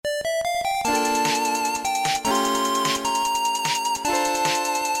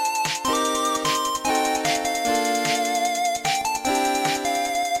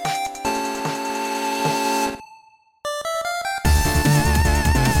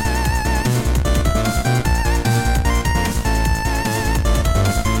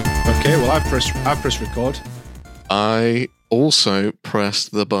I've pressed record. I also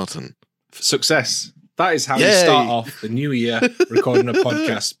pressed the button. Success. That is how you start off the new year, recording a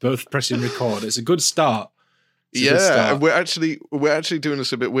podcast, both pressing record. It's a good start. And we're actually doing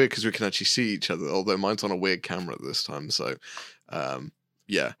this a bit weird because we can actually see each other, although mine's on a weird camera this time. So,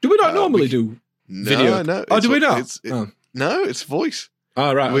 yeah. Do we not normally do video? No. Oh, do we not? No, it's voice.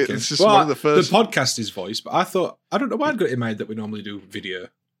 Oh, right. Okay. It's just one of the first. The podcast is voice, but I don't know why I'd got in mind that we normally do video.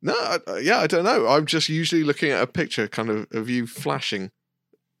 No, I don't know. I'm just usually looking at a picture kind of you flashing.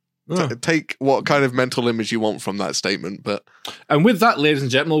 Take what kind of mental image you want from that statement. And with that, ladies and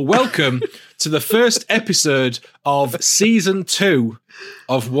gentlemen, welcome to the first episode of Season 2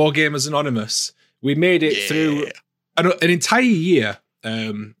 of Wargamers Anonymous. We made it through an entire year.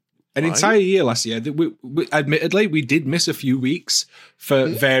 Entire year last year. We admittedly, we did miss a few weeks for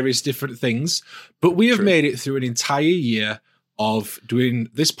various different things, but we have made it through an entire year of doing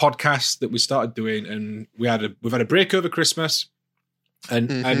this podcast that we started doing, and we've had a break over Christmas,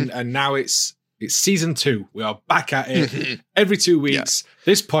 and now it's Season 2. We are back at it every 2 weeks. Yeah.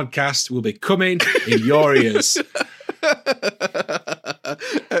 This podcast will be coming in your ears.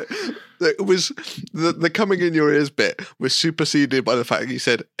 It was the coming in your ears bit was superseded by the fact that you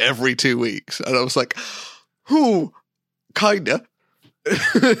said every 2 weeks, and I was like, "Who? Kinda."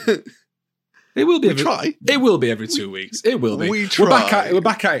 It will be. It will be every 2 weeks. It will be. We try. We're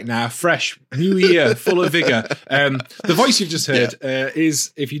back at it now, fresh, new year, full of vigor. The voice you've just heard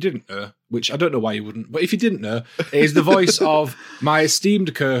is, if you didn't know, which I don't know why you wouldn't, but if you didn't know, is the voice of my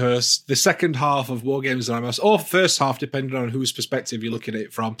esteemed co-host, the second half of Wargamers Anonymous, or first half, depending on whose perspective you're looking at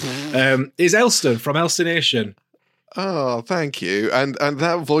it from, is Elston from Elstonation. Oh, thank you. And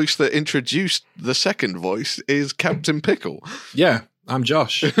that voice that introduced the second voice is Captain Pickle. Yeah. I'm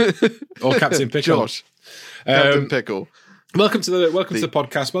Josh, or Captain Pickle. Josh, Captain Pickle. Welcome to the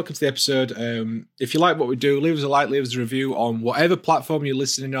podcast. Welcome to the episode. If you like what we do, leave us a like, leave us a review on whatever platform you're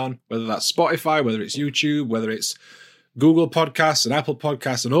listening on, whether that's Spotify, whether it's YouTube, whether it's Google Podcasts and Apple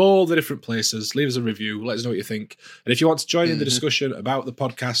Podcasts and all the different places. Leave us a review. Let us know what you think. And if you want to join in the discussion about the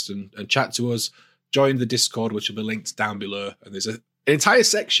podcast and chat to us, join the Discord, which will be linked down below. And there's an entire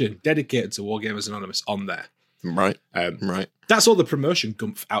section dedicated to Wargamers Anonymous on there. Right. Right. That's all the promotion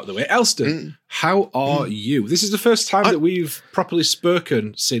gumph out of the way. Elston, how are you? This is the first time that we've properly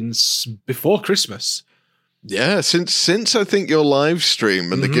spoken since before Christmas. Yeah, since I think your live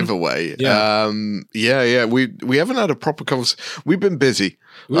stream and the giveaway. Yeah. We haven't had a proper conversation. We've been busy.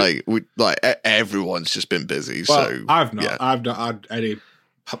 Everyone's just been busy. Well, so I've not had any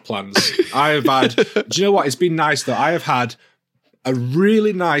plans. I've had. Do you know what? It's been nice though. I have had a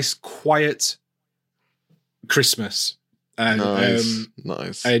really nice, quiet Christmas. And,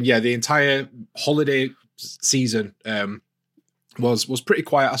 nice. And yeah, the entire holiday season was pretty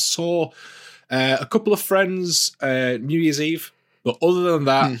quiet. I saw a couple of friends New Year's Eve, but other than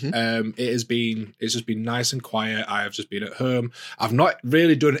that, it's just been nice and quiet. I have just been at home. I've not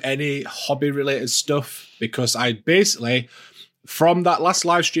really done any hobby related stuff because I basically, from that last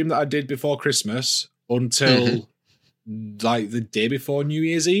live stream that I did before Christmas until like the day before New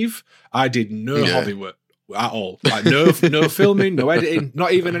Year's Eve, I did no hobby work at all. Like no filming, no editing,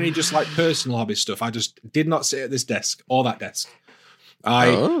 not even any just like personal hobby stuff. I just did not sit at this desk or that desk.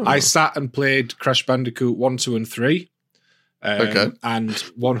 I sat and played Crash Bandicoot 1, 2, and 3. And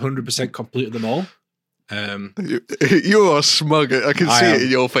 100% completed them all. You are smug. I can see it in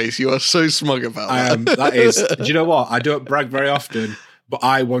your face. You are so smug about that. That is. Do you know what? I don't brag very often, but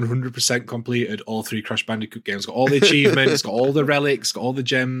I 100% completed all 3 Crash Bandicoot games. Got all the achievements, got all the relics, got all the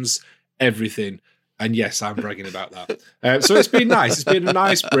gems, everything. And yes, I'm bragging about that. So it's been nice. It's been a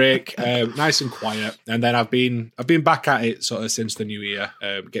nice break, nice and quiet. And then I've been back at it sort of since the new year,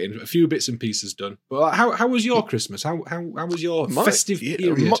 getting a few bits and pieces done. But how was your Christmas? How was your festive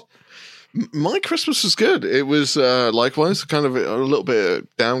period? My Christmas was good. It was likewise kind of a little bit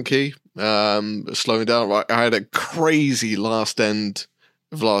down key, slowing down. I had a crazy last end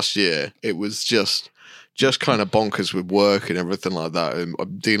of last year. It was just kind of bonkers with work and everything like that. And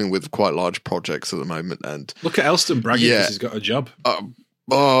I'm dealing with quite large projects at the moment. And look at Elston bragging because he's got a job.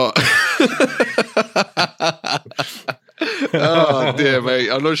 Oh dear,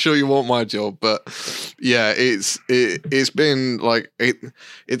 mate. I'm not sure you want my job, but yeah, it's been like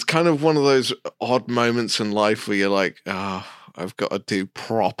it's kind of one of those odd moments in life where you're like, I've got to do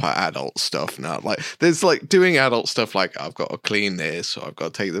proper adult stuff now. Like there's like doing adult stuff like I've got to clean this or I've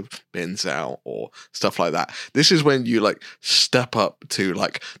got to take the bins out or stuff like that. This is when you like step up to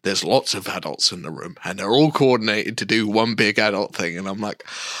like there's lots of adults in the room and they're all coordinated to do one big adult thing. And I'm like,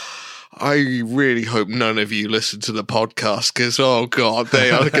 I really hope none of you listen to the podcast because, oh God,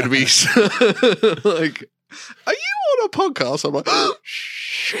 they are going to be like, are you on a podcast? I'm like, oh,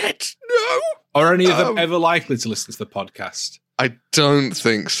 shit, no. Are any of them ever likely to listen to the podcast? I don't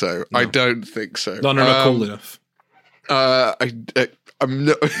think so. No. I don't think so. None are cool enough. I'm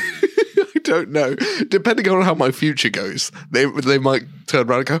not. I don't know. Depending on how my future goes, they might turn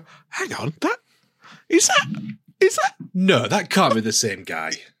around and go, "Hang on, is that? No, that can't be the same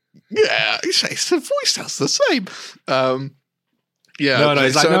guy." Yeah, it's the voice sounds the same. Yeah, no.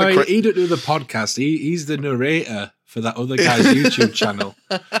 He's like, no, he don't do the podcast. He's the narrator for that other guy's YouTube channel.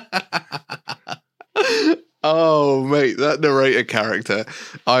 Oh, mate, that narrator character.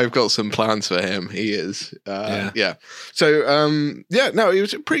 I've got some plans for him. He is. Yeah. So, no, he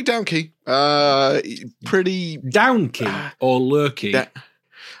was pretty down key. Pretty... Down key or low key?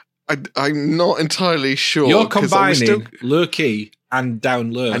 I'm not entirely sure. You're combining low key and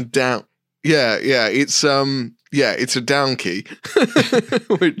down low. And down. Yeah. It's a down key.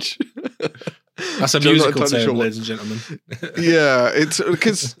 Which... That's a musical term, ladies and gentlemen. Yeah, it's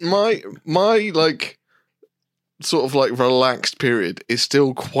because my like... sort of like relaxed period is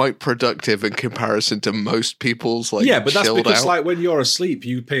still quite productive in comparison to most people's like but that's because out. Like when you're asleep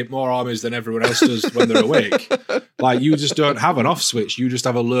you paint more armies than everyone else does when they're awake. Like you just don't have an off switch, you just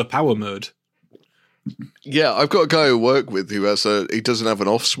have a low power mode. Yeah, I've got a guy who I work with who he doesn't have an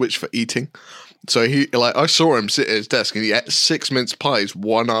off switch for eating. So I saw him sit at his desk and he ate 6 mince pies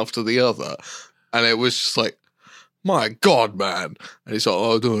one after the other, and it was just like, my God, man. And he's like,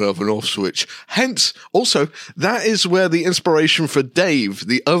 I don't have an off switch. Hence, also, that is where the inspiration for Dave,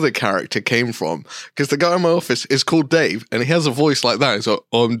 the other character, came from. Because the guy in my office is called Dave, and he has a voice like that. He's like,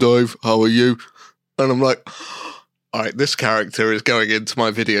 I'm Dave, how are you? And I'm like, all right, this character is going into my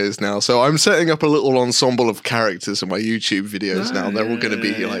videos now. So I'm setting up a little ensemble of characters in my YouTube videos now. They're all going to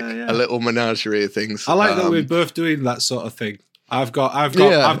be like a little menagerie of things. I like that we're both doing that sort of thing. I've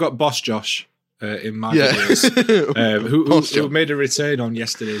got Boss Josh. In my videos, who made a return on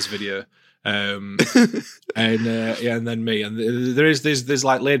yesterday's video, and then me, and there's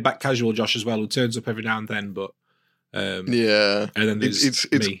like laid back casual Josh as well who turns up every now and then, but and then there's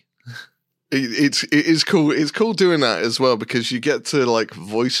me. It is cool. It's cool doing that as well because you get to like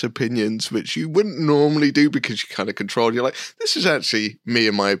voice opinions which you wouldn't normally do because you kind of control. You're like, this is actually me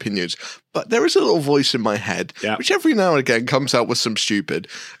and my opinions, but there is a little voice in my head which every now and again comes out with some stupid,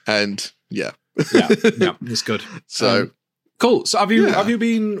 and yeah, it's good. So cool. So have you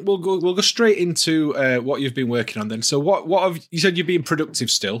been? We'll go straight into what you've been working on then. So what have you said? You've been productive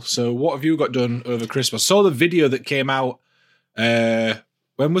still. So what have you got done over Christmas? I saw the video that came out. When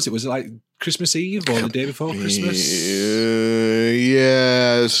was it? Was it like Christmas Eve or the day before Christmas?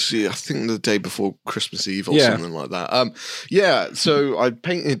 Yes, I think the day before Christmas Eve or something like that. So I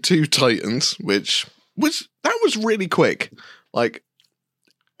painted 2 Titans, which was really quick. Like,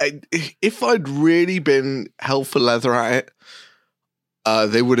 if I'd really been hell for leather at it,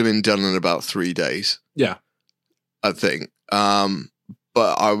 they would have been done in about 3 days. Yeah, I think.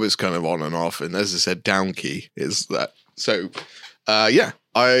 But I was kind of on and off, and as I said, down key is that. So,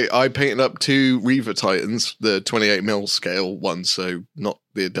 I painted up 2 Reaver Titans, the 28mm scale ones, so not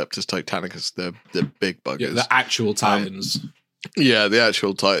the Adeptus Titanicus, the big buggers. Yeah, the actual Titans. The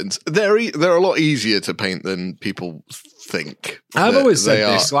actual Titans. They're a lot easier to paint than people think. I've always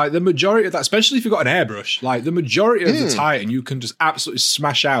said this, like the majority of that, especially if you've got an airbrush, like the majority of the Titan you can just absolutely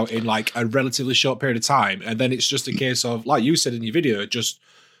smash out in like a relatively short period of time, and then it's just a case of, like you said in your video,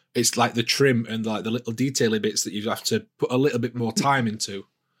 it's like the trim and like the little detaily bits that you have to put a little bit more time into.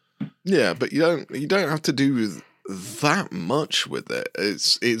 Yeah, but you don't have to do that much with it.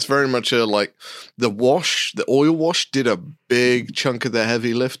 It's very much a like the oil wash did a big chunk of the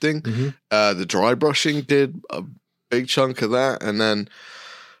heavy lifting. The dry brushing did a big chunk of that, and then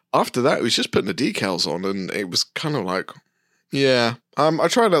after that it was just putting the decals on, and it was kind of like, I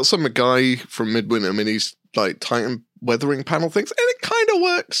tried out some guy from Midwinter Minis like Titan weathering panel things, and it kind of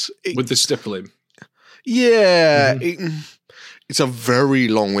works with the stippling. It's a very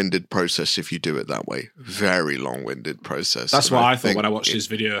long-winded process if you do it that way. Very long-winded process. That's what I thought when I watched this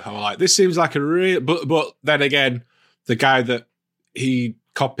video. I was like, this seems like a real... But then again, the guy that he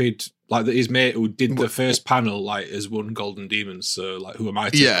copied, like his mate who did the first panel, like has won Golden Demons. So like, who am I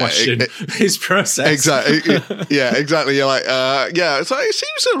to question his process? Exactly. Exactly. You're like, so it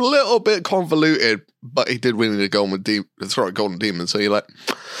seems a little bit convoluted, but he did win the Golden Demon. So you're like,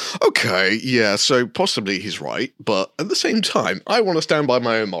 okay, so possibly he's right, but at the same time, I want to stand by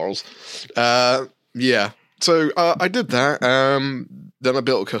my own morals. So I did that. Then I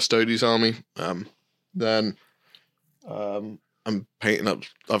built a Custodes army. Then I'm painting up.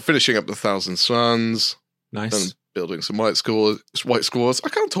 I'm finishing up the Thousand Suns. Nice. And building some white squaws. I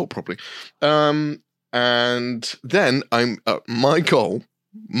can't talk properly. And then I'm my goal,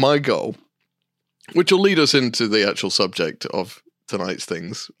 which will lead us into the actual subject of tonight's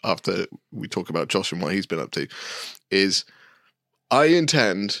things after we talk about Josh and what he's been up to, is I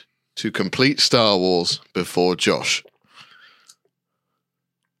intend to complete Star Wars before Josh.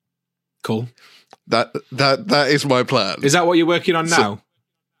 Cool. That is my plan. Is that what you're working on now?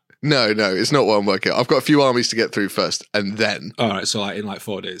 No, it's not what I'm working on. I've got a few armies to get through first, and then. All right, so like in like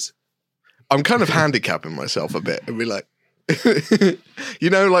 4 days. I'm kind of handicapping myself a bit and be like, you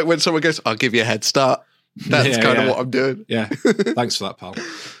know, like when someone goes, "I'll give you a head start." That's kind of what I'm doing. Yeah, thanks for that, pal.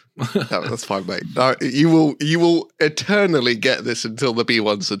 No, that's fine, mate. You will eternally get this until the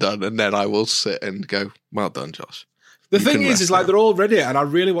B1s are done, and then I will sit and go, "Well done, Josh." The thing is like they're all ready, and I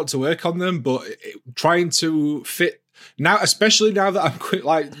really want to work on them, but trying to fit now, especially now that I'm quit.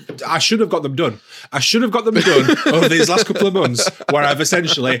 Like I should have got them done. I should have got them done over these last couple of months, where I've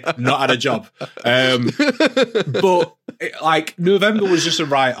essentially not had a job. But like November was just a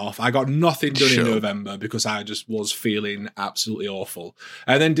write-off. I got nothing done in November because I just was feeling absolutely awful.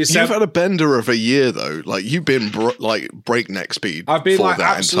 And then December, you've had a bender of a year though. Like you've been like breakneck speed. I've been for like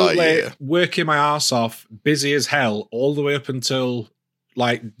that absolutely entire year. working my ass off, busy as hell, all the way up until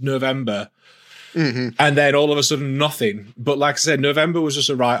like November. Mm-hmm. And then all of a sudden nothing. But like I said, November was just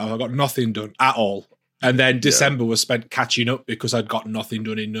a write-off. I got nothing done at all. And then December was spent catching up because I'd got nothing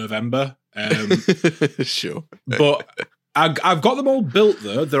done in November. Sure. But I've got them all built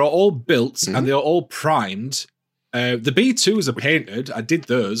though. They're all built and they're all primed. The B2s are painted. I did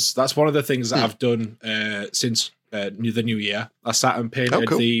those. That's one of the things that I've done since the new year. I sat and painted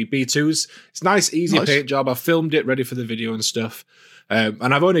the B2s. It's a nice, easy paint job. I filmed it, ready for the video and stuff. And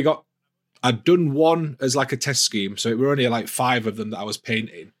I'd done one as like a test scheme. So it were only like 5 of them that I was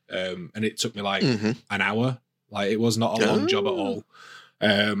painting. And it took me like an hour. Like it was not a long job at all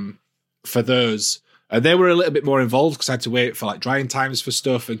for those. And they were a little bit more involved because I had to wait for like drying times for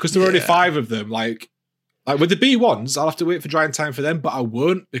stuff. And because there were only 5 of them, like with the B1s, I'll have to wait for drying time for them, but I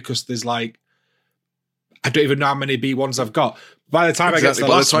won't because there's like, I don't even know how many B1s I've got. By the time I get to the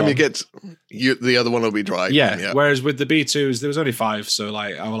last one, you get the other one will be dry. Yeah. Whereas with the B2s, there was only 5, so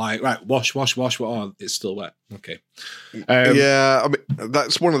like I was like, right, wash. Oh, it's still wet. Okay. I mean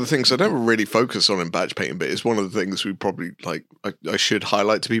that's one of the things I never really focus on in batch painting, but it's one of the things we probably like. I should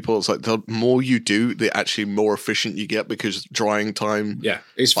highlight to people. It's like the more you do, the actually more efficient you get because drying time. Yeah,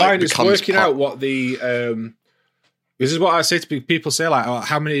 it's fine. It's working out what the. This is what I say to people. Say like, oh,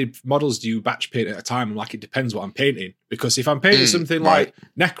 how many models do you batch paint at a time? I'm like, it depends what I'm painting. Because if I'm painting something like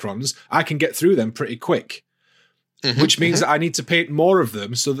Necrons, I can get through them pretty quick. Which means that I need to paint more of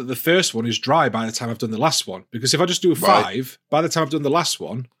them so that the first one is dry by the time I've done the last one. Because if I just do 5, by the time I've done the last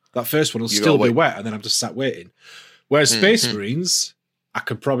one, that first one will still be wet, and then I'm just sat waiting. Whereas Space Marines,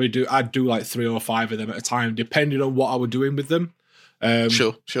 I'd do like 3 or 5 of them at a time, depending on what I were doing with them.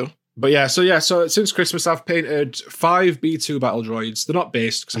 Sure. But so since Christmas, I've painted 5 B2 battle droids. They're not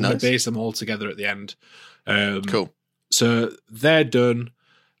based because I'm going to base them all together at the end. Cool. So they're done.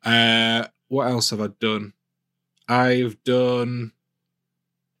 What else have I done? I can't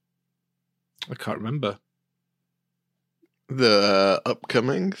remember. The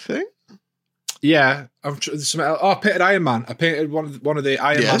upcoming thing? Yeah. I painted Iron Man. I painted one of the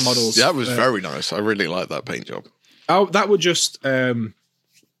Iron Man models. That was very nice. I really like that paint job. Oh, that would just...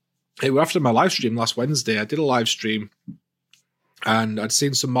 it was after my live stream last Wednesday. I did a live stream and I'd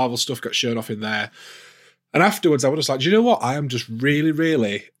seen some Marvel stuff get shown off in there. And afterwards, I was just like, do you know what? I am just really,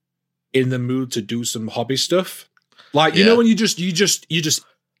 really in the mood to do some hobby stuff. Like, you know, when you just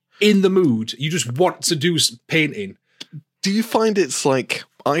in the mood, you just want to do painting. Do you find it's like,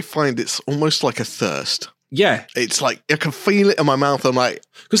 I find it's almost like a thirst. Yeah. It's like, I can feel it in my mouth. I'm like,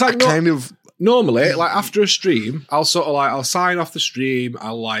 because like normally, like after a stream, I'll sort of like, I'll sign off the stream.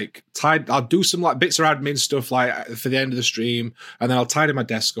 I'll do some like bits of admin stuff like for the end of the stream. And then I'll tidy my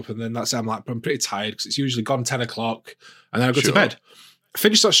desk up. And then that's it. I'm pretty tired because it's usually gone 10 o'clock. And then I go to bed. I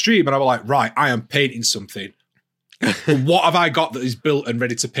finish that stream and I was like, right, I am painting something. What have I got that is built and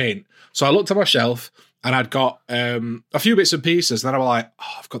ready to paint? So I looked at my shelf and I'd got a few bits and pieces. And then I was like,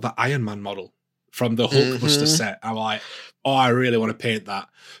 oh, I've got that Iron Man model from the Hulkbuster set. I was like, oh, I really want to paint that.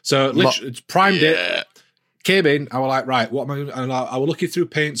 So literally primed it, came in. I was like, right, what am I going to do? And I was looking through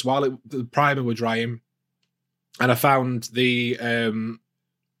paints while the primer were drying. And I found the,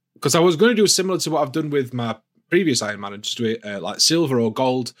 because I was going to do similar to what I've done with my previous Iron Man and just do it like silver or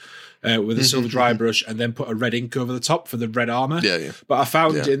gold with a silver dry brush and then put a red ink over the top for the red armor. Yeah. But I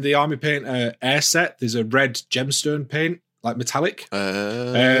found in the Army Paint air set, there's a red gemstone paint like metallic.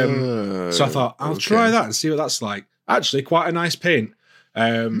 So So I thought I'll try that and see what that's like. Actually, quite a nice paint.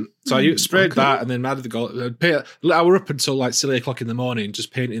 So I sprayed that and then added the gold. I were up until like silly o'clock in the morning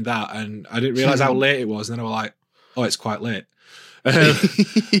just painting that, and I didn't realize how late it was. And then I was like, "Oh, it's quite late." And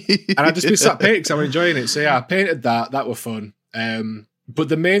I just missed that paint because I'm enjoying it. So yeah, I painted that. That were fun. But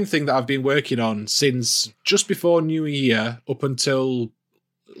the main thing that I've been working on since just before New Year up until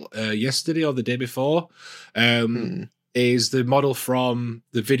yesterday or the day before is the model from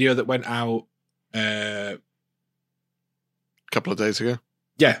the video that went out couple of days ago.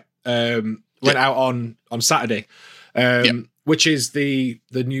 Yeah. Went out on Saturday. Which is the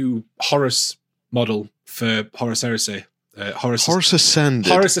new Horus model for Horus Heresy. Horus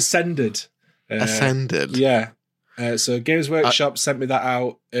Ascended. Horus Ascended. Ascended. Yeah. So Games Workshop sent me that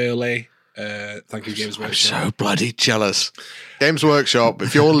out early. Thank you, Games Workshop. I'm so bloody jealous. Games Workshop,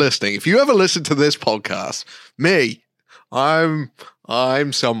 if you're listening, if you ever listen to this podcast,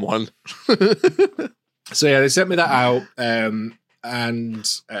 I'm someone. So yeah, they sent me that out, and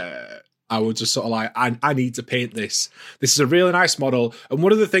I was just sort of like, I need to paint this. This is a really nice model, and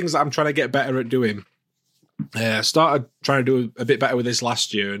one of the things that I'm trying to get better at doing. I started trying to do a bit better with this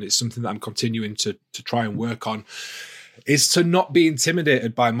last year, and it's something that I'm continuing to try and work on, is to not be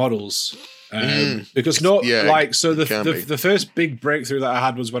intimidated by models. Because the first big breakthrough that I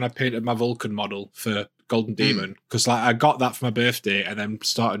had was when I painted my Vulcan model for Golden Demon, because like I got that for my birthday and then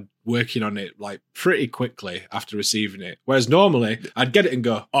started working on it like pretty quickly after receiving it. Whereas normally I'd get it and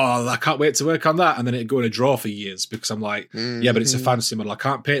go, oh, I can't wait to work on that, and then it'd go in a drawer for years because I'm like, yeah, but it's a fancy model. I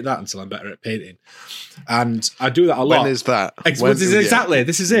can't paint that until I'm better at painting. And I do that a lot. When is that? Exactly.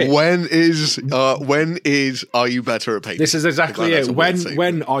 This is it. When is are you better at painting? This is exactly it.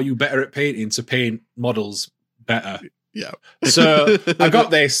 When are you better at painting to paint models better? Yeah. So I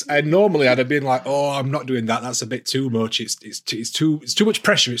got this, and normally I'd have been like, "Oh, I'm not doing that. That's a bit too much. It's too much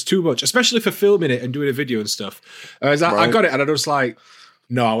pressure. It's too much, especially for filming it and doing a video and stuff." I got it, and I was like,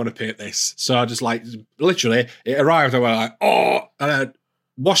 "No, I want to paint this." So I just like literally, it arrived. I was like, "Oh," and I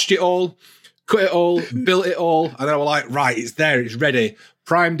washed it all, cut it all, built it all, and then I was like, "Right, it's there. It's ready."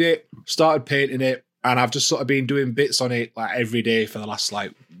 Primed it, started painting it, and I've just sort of been doing bits on it like every day for the last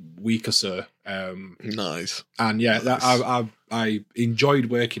like week or so. Nice. And yeah, that I enjoyed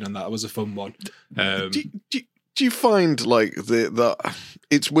working on that. It was a fun one. Do you find like the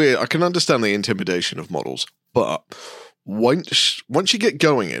it's weird? I can understand the intimidation of models, but once you get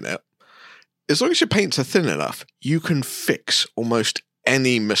going in it, as long as your paints are thin enough, you can fix almost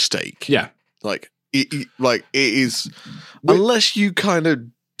any mistake. Yeah, like it is, unless you kind of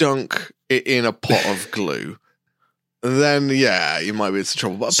dunk it in a pot of glue. Then, yeah, you might be in some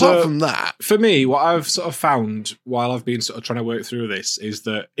trouble. But apart from that... For me, what I've sort of found while I've been sort of trying to work through this is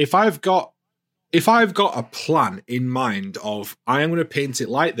that if I've got a plan in mind of I am going to paint it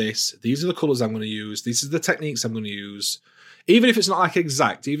like this, these are the colours I'm going to use, these are the techniques I'm going to use, even if it's not like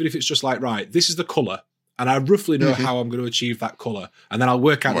exact, even if it's just like, right, this is the colour, and I roughly know how I'm going to achieve that colour, and then I'll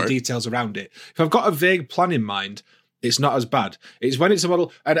work out the details around it. If I've got a vague plan in mind, it's not as bad. It's when it's a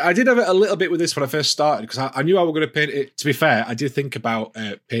model, and I did have it a little bit with this when I first started because I knew I was going to paint it. To be fair, I did think about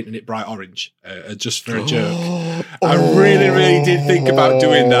painting it bright orange just for a joke. I really, really did think about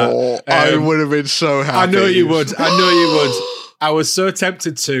doing that. I would have been so happy. I know you would. I was so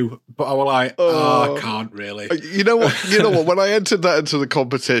tempted to, but I was like, I can't really. You know what? When I entered that into the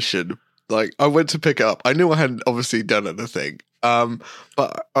competition, like I went to pick it up. I knew I hadn't obviously done anything.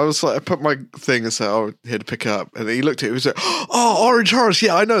 But I was like, I put my thing and said, "Oh, here to pick it up," and he looked at it. He was like, "Oh, Orange Horus,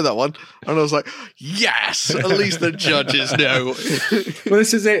 yeah, I know that one." And I was like, "Yes, at least the judges know." Well,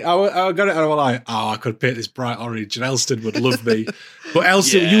 this is it. I got it, and I was like, "Oh, I could paint this bright orange, and Elston would love me." But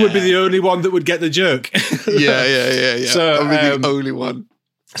Elston, you would be the only one that would get the joke. Yeah. So I'd be the only one.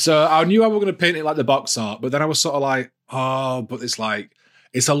 So I knew I was going to paint it like the box art, but then I was sort of like, "Oh, but it's like."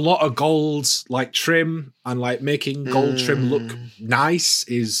 It's a lot of gold, like trim, and like making gold trim look nice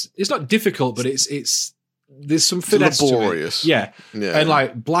it's not difficult, but it's there's some finesse laborious. To it. Yeah, and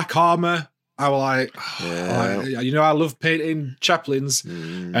like black armor. I was like, I love painting chaplains.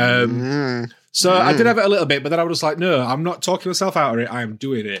 So I did have it a little bit, but then I was just like, no, I'm not talking myself out of it. I am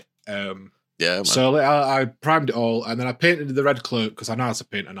doing it. Man. So I primed it all, and then I painted the red cloak because I know how to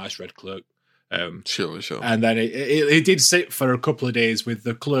paint a nice red cloak. Sure. And then it did sit for a couple of days with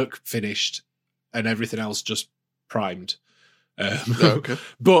the cloak finished and everything else just primed. Okay.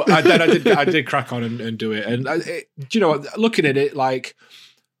 But I did crack on and do it. And you know what? Looking at it, like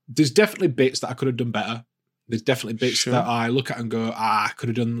there's definitely bits that I could have done better. There's definitely bits that I look at and go, I could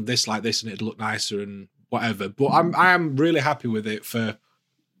have done this like this and it'd look nicer and whatever. But I am really happy with it for.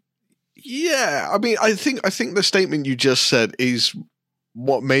 Yeah, I mean, I think the statement you just said is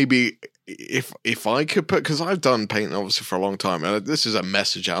what maybe if I could put, because I've done paint obviously for a long time, and this is a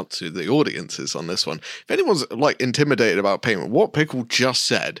message out to the audiences on this one. If anyone's like intimidated about paint, what Pickle just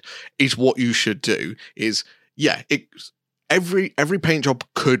said is what you should do. Is every paint job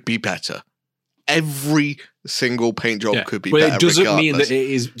could be better. Every single paint job could be better. But it doesn't mean that it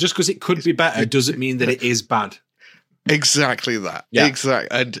is, just because it could be better doesn't mean that it is bad. Exactly that. Yeah. Exactly.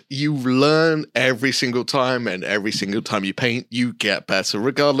 And you learn every single time, and every single time you paint, you get better,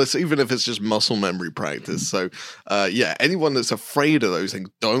 regardless, even if it's just muscle memory practice. So, anyone that's afraid of those things,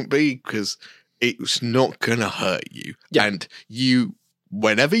 don't be, because it's not going to hurt you. Yeah. And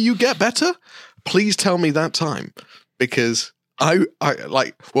whenever you get better, please tell me that time, because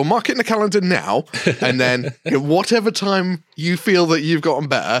we'll mark it in the calendar now, and then whatever time you feel that you've gotten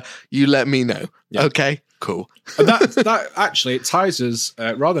better, you let me know. Yeah. Okay? Cool. And that actually, it ties us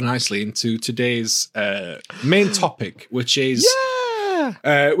rather nicely into today's main topic, which is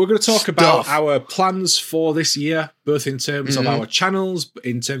we're going to talk about our plans for this year, both in terms of our channels,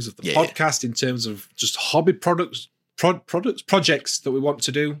 in terms of the podcast, in terms of just hobby projects that we want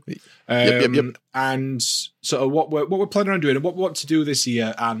to do, and sort of what we're planning on doing and what we want to do this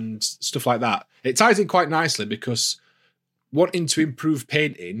year and stuff like that. It ties in quite nicely because wanting to improve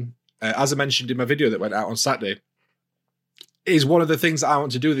painting, as I mentioned in my video that went out on Saturday, is one of the things that I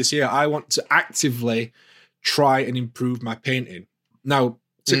want to do this year. I want to actively try and improve my painting. Now,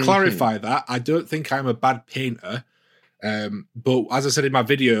 to clarify that, I don't think I'm a bad painter. But as I said in my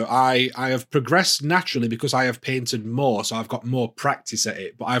video, I have progressed naturally because I have painted more, so I've got more practice at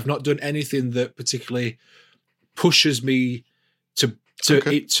it. But I've not done anything that particularly pushes me to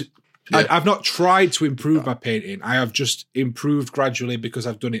I've not tried to improve my painting. I have just improved gradually because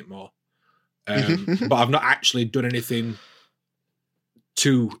I've done it more. But I've not actually done anything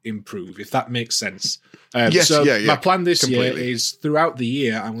to improve, if that makes sense. My plan this year is throughout the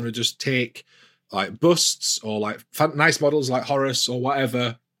year, I'm going to just take like busts or like nice models like Horace or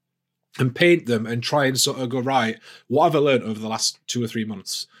whatever and paint them and try and sort of go, right, what have I learned over the last 2 or 3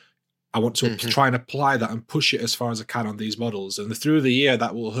 months? I want to try and apply that and push it as far as I can on these models. And through the year,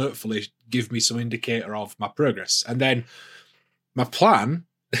 that will hopefully give me some indicator of my progress. And then my plan,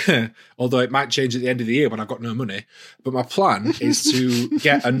 although it might change at the end of the year when I've got no money, but my plan is to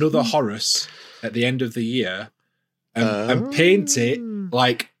get another Horace at the end of the year and paint it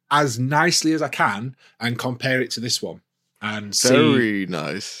like as nicely as I can and compare it to this one and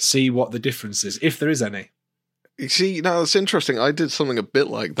see what the difference is, if there is any. You see, now it's interesting. I did something a bit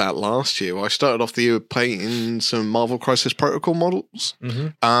like that last year. I started off the year painting some Marvel Crisis Protocol models,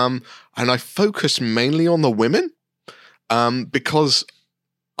 and I focused mainly on the women because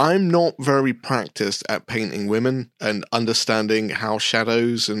I'm not very practiced at painting women and understanding how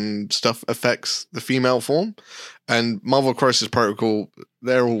shadows and stuff affects the female form. And Marvel Crisis Protocol,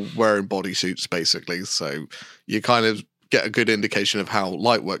 they're all wearing bodysuits basically, so you kind of get a good indication of how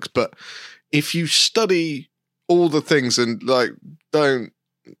light works. But if you study all the things and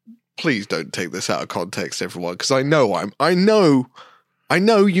please don't take this out of context, everyone, because I know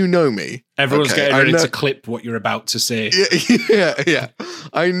you know me. Everyone's getting ready to clip what you're about to say. Yeah.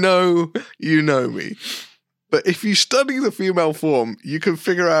 I know you know me. But if you study the female form, you can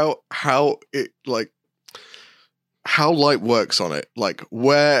figure out how light works on it. Like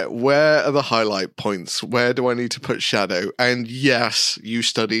where are the highlight points? Where do I need to put shadow? And yes, you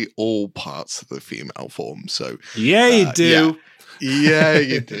study all parts of the female form. So yeah, you do. Yeah,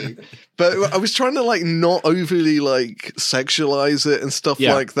 you do. But I was trying to not overly sexualize it and stuff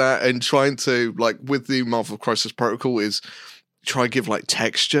like that, and trying to with the Marvel Crisis Protocol is try and give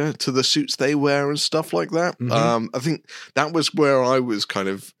texture to the suits they wear and stuff like that. I think that was where I was kind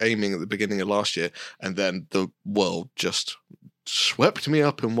of aiming at the beginning of last year, and then the world just swept me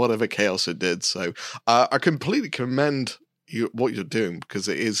up in whatever chaos it did. So I completely commend what you're doing, because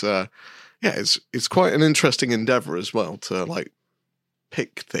it is it's quite an interesting endeavor as well to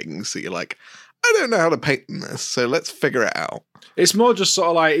pick things that you're I don't know how to paint this, so let's figure it out. It's more just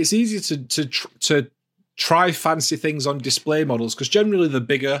sort of it's easy to try fancy things on display models, because generally they're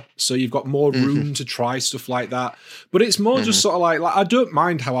bigger, so you've got more room to try stuff like that. But it's more just sort of I don't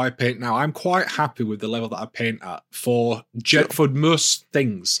mind how I paint now. I'm quite happy with the level that I paint at for most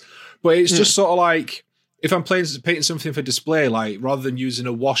things. But it's just sort of if I'm painting something for display, rather than using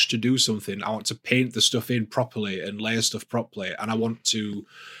a wash to do something, I want to paint the stuff in properly and layer stuff properly, and I want to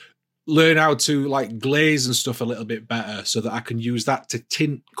learn how to glaze and stuff a little bit better so that I can use that to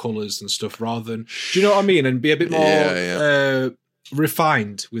tint colours and stuff rather than, do you know what I mean? And be a bit more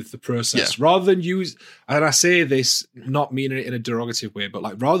refined with the process rather than use, and I say this not meaning it in a derogative way, but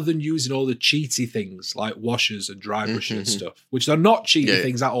like rather than using all the cheaty things like washers and dry brushes and stuff, which are not cheaty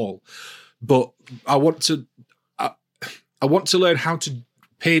things at all, but I want to learn how to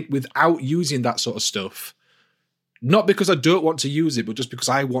paint without using that sort of stuff, not because I don't want to use it, but just because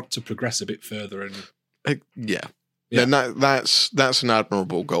I want to progress a bit further. And and that's an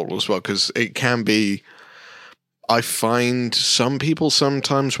admirable goal as well, because it can be, I find some people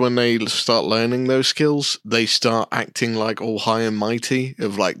sometimes when they start learning those skills, they start acting like all high and mighty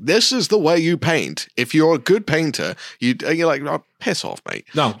of like, this is the way you paint. If you're a good painter, you're like, oh, piss off, mate.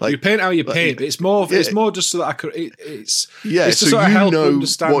 No, like, you paint how you paint. It's more just so that I could. It's to so sort of help know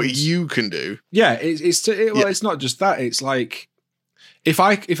understand what you can do. Yeah, it's not just that. It's like if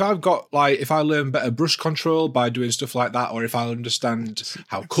I learn better brush control by doing stuff like that, or if I understand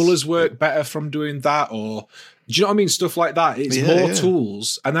how colors work better from doing that, or do you know what I mean? Stuff like that. It's more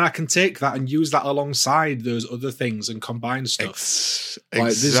tools, and then I can take that and use that alongside those other things and combine stuff.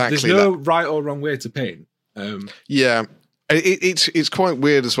 There's no right or wrong way to paint. It's quite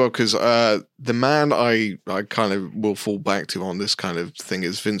weird as well, because the man I kind of will fall back to on this kind of thing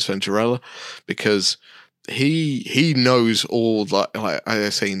is Vince Venturella, because he knows all, like I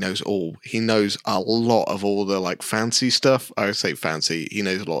say, he knows all. He knows a lot of all the like fancy stuff. I say fancy. He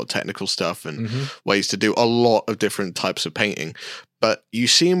knows a lot of technical stuff and ways to do a lot of different types of painting. But you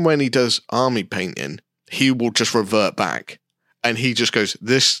see him when he does army painting, he will just revert back, and he just goes,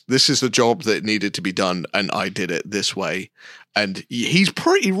 "This is the job that needed to be done, and I did it this way." And he's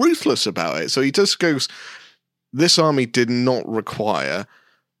pretty ruthless about it. So he just goes, "This army did not require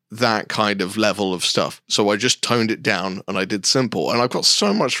that kind of level of stuff, so I just toned it down and I did simple." And I've got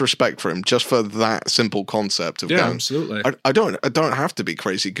so much respect for him just for that simple concept of going, absolutely. I don't have to be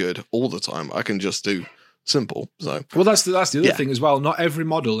crazy good all the time. I can just do simple. So well, that's the other thing as well. Not every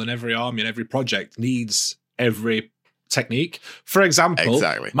model and every army and every project needs every technique. For example,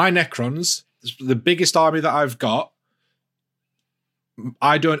 my Necrons, the biggest army that I've got,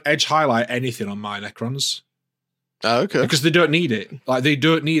 I don't edge highlight anything on my Necrons. Oh, okay. Because they don't need it. Like, they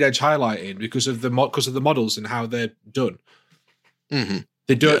don't need edge highlighting because of the models and how they're done. Mm-hmm.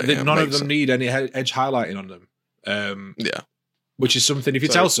 They don't. None of them sense. need any edge highlighting on them. Which is something. If you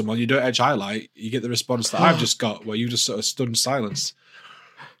tell someone you don't edge highlight, you get the response that I've just got, where you just sort of stunned silence.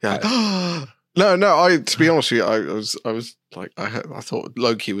 Yeah. No. To be honest with you, I was like, I thought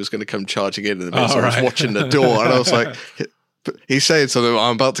Loki was going to come charging in the minute. I was watching the door, and I was like, he's saying something.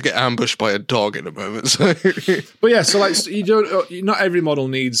 I'm about to get ambushed by a dog in a moment. So. But yeah, so like not every model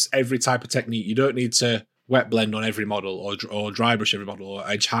needs every type of technique. You don't need to wet blend on every model, or dry brush every model, or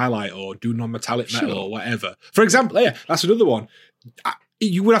edge highlight, or do non-metallic metal, or whatever. For example, that's another one.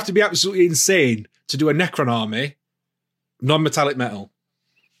 You would have to be absolutely insane to do a Necron army non-metallic metal,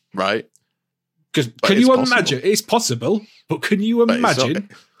 right? Because can you imagine? It's possible, but can you imagine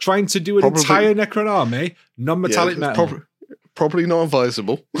trying to do an entire Necron army non-metallic metal? Probably not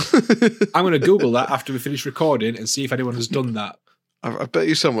advisable. I'm going to Google that after we finish recording and see if anyone has done that. I bet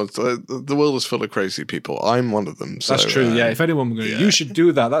you someone's. The world is full of crazy people. I'm one of them. So, that's true. If anyone were going, you should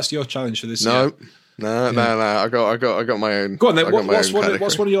do that. That's your challenge for this year. No. I got my own. Go on then.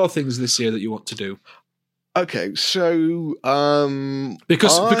 What's one of your things this year that you want to do? Okay, so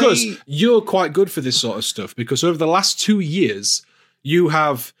because you're quite good for this sort of stuff, because over the last 2 years you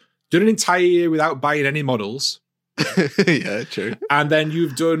have done an entire year without buying any models. Yeah, true. And then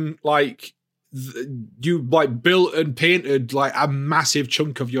you've done you built and painted like a massive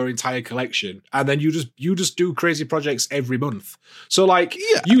chunk of your entire collection, and then you just do crazy projects every month. So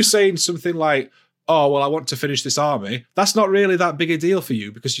you saying something like, "Oh, well, I want to finish this army," that's not really that big a deal for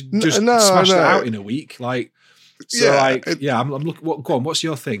you, because you just smashed it out in a week. I'm looking. Go on, what's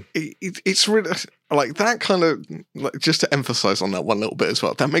your thing? It's really like that kind of, just to emphasize on that one little bit as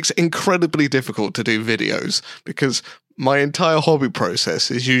well. That makes it incredibly difficult to do videos, because my entire hobby process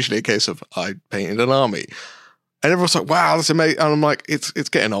is usually a case of I painted an army, and everyone's like, "Wow, that's amazing," and I'm like, "It's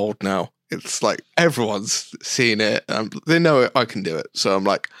getting old now. It's like everyone's seeing it, and they know it. I can do it." So I'm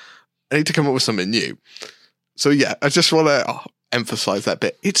like, I need to come up with something new. So yeah, I just want to emphasize that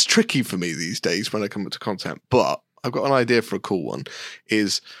bit. It's tricky for me these days when I come up to content, but I've got an idea for a cool one.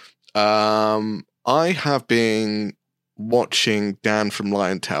 Is I have been watching Dan from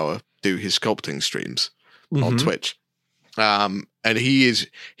Lion Tower do his sculpting streams on Twitch, and he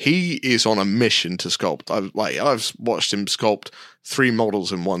is on a mission to sculpt. I've watched him sculpt 3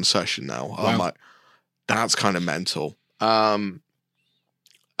 models in one session now. Wow. I'm like, that's kind of mental. And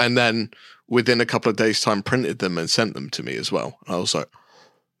then within a couple of days' time, printed them and sent them to me as well. And I was like,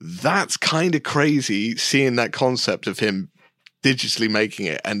 that's kind of crazy, seeing that concept of him digitally making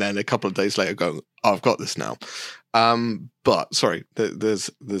it, and then a couple of days later going, oh, I've got this now. But sorry, there's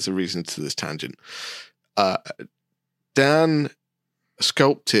a reason to this tangent. Dan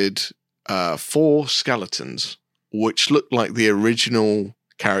sculpted 4 skeletons, which looked like the original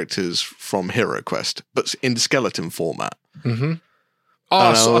characters from Hero Quest, but in skeleton format. Mm-hmm. Oh,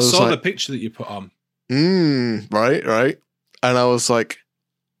 I saw the picture that you put on. Right. And I was like,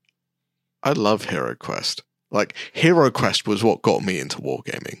 I love Hero Quest. Like, Hero Quest was what got me into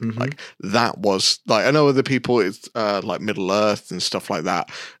wargaming. Mm-hmm. Like, that was, like, I know other people, it's like Middle Earth and stuff like that.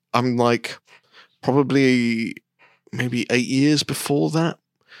 I'm like, probably maybe 8 years before that.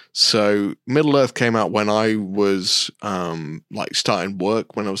 So Middle Earth came out when I was like starting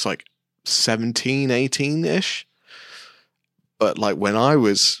work when I was like 17, 18-ish. But like when I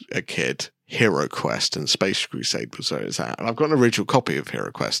was a kid, Hero Quest and Space Crusade was where it's at. And I've got an original copy of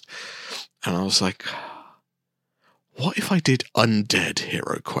Hero Quest. And I was like, what if I did Undead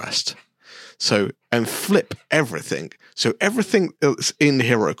Hero Quest? So, and flip everything. So everything that's in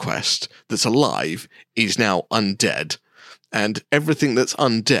Hero Quest that's alive is now undead. And everything that's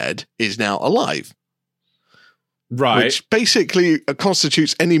undead is now alive. Right. Which basically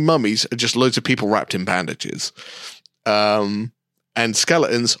constitutes any mummies are just loads of people wrapped in bandages. And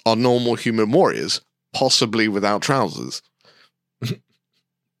skeletons are normal human warriors, possibly without trousers.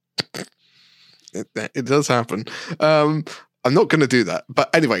 It does happen. I'm not going to do that.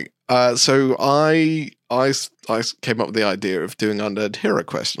 But anyway, so I came up with the idea of doing Undead Hero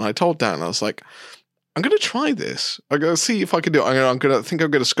Quest. And I told Dan, I was like, I'm going to try this. I'm going to see if I can do it. I'm going to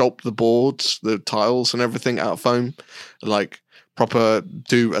sculpt the boards, the tiles and everything out of foam. Like, proper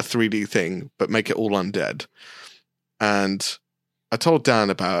do a 3D thing, but make it all undead. And I told Dan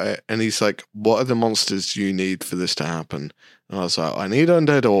about it, and he's like, what are the monsters you need for this to happen? And I was like, I need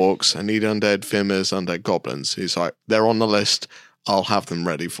undead orcs, I need undead Fimmers, undead goblins. He's like, they're on the list. I'll have them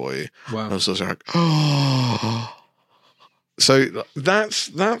ready for you. Wow. And I was just like, oh. So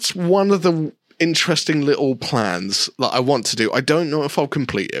that's one of the interesting little plans that I want to do. I don't know if I'll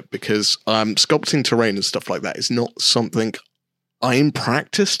complete it because sculpting terrain and stuff like that is not something I'm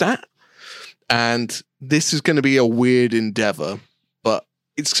practiced at. And this is going to be a weird endeavor, but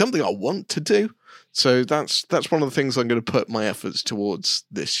it's something I want to do. So that's one of the things I'm going to put my efforts towards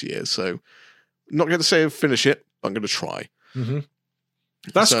this year. So I'm not going to say I'll finish it, but I'm going to try. Mm-hmm.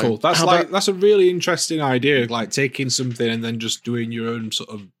 That's cool. That's a really interesting idea, like taking something and then just doing your own sort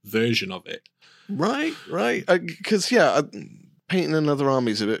of version of it. Right. Because painting another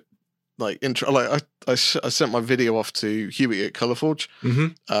army is a bit like intro. Like I sent my video off to Huey at Colourforge,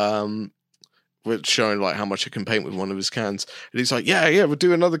 which showing like how much I can paint with one of his cans, and he's like, "Yeah, we'll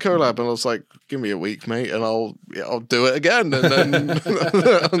do another collab." And I was like, "Give me a week, mate, and I'll do it again, and then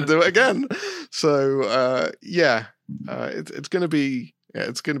I'll do it again." So it's gonna be. Yeah,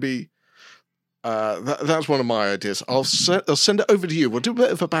 it's going to be. That's one of my ideas. I'll send it over to you. We'll do a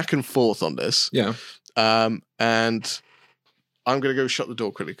bit of a back and forth on this. Yeah. And I'm going to go shut the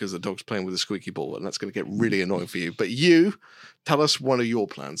door quickly because the dog's playing with a squeaky ball, and that's going to get really annoying for you. But you tell us one of your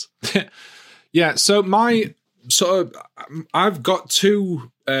plans. Yeah. So I've got two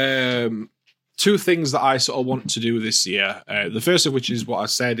things that I sort of want to do this year. The first of which is what I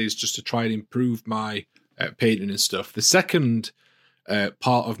said is just to try and improve my painting and stuff. The second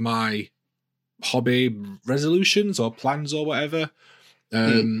part of my hobby resolutions or plans or whatever.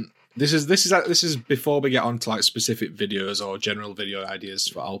 This is before we get on to like specific videos or general video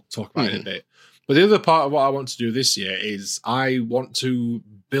ideas. I'll talk about it in a bit. But the other part of what I want to do this year is I want to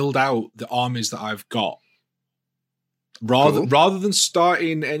build out the armies that I've got. Rather than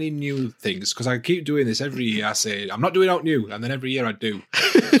starting any new things, because I keep doing this every year. I say I'm not doing out new, and then every year I do.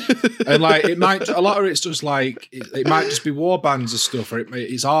 And like a lot of it's just like it might just be war bands or stuff, or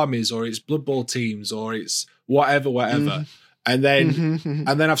it's armies, or it's Blood Bowl teams, or it's whatever. And then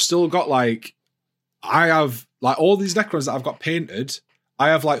I've still got like I have like all these Necrons that I've got painted. I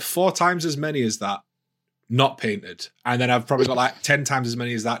have like 4 times as many as that not painted, and then I've probably got like 10 times as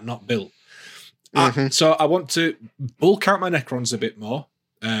many as that not built. So I want to bulk out my Necrons a bit more.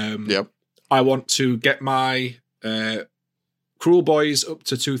 I want to get my Cruel Boys up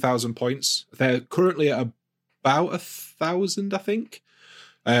to 2,000 points. They're currently at about 1,000, I think.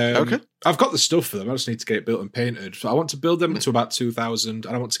 Okay. I've got the stuff for them. I just need to get it built and painted. So I want to build them up to about 2,000,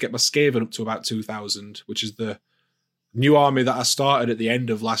 and I want to get my Skaven up to about 2,000, which is the new army that I started at the end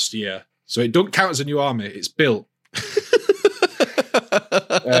of last year. So it don't count as a new army. It's built.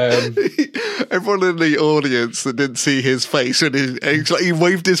 Everyone in the audience that didn't see his face and he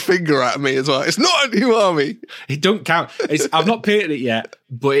waved his finger at me as well. It's not a new army. It don't count. I've not painted it yet,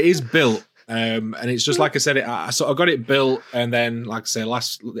 but it is built. And it's just like I said, I sort of got it built, and then, like I say,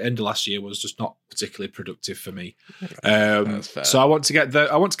 the end of last year was just not particularly productive for me. So I want to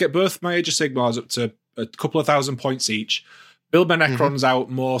get both my Age of Sigmars up to a couple of 1,000 points each. Build my Necrons out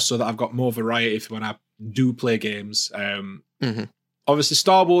more so that I've got more variety for when I do play games. Obviously,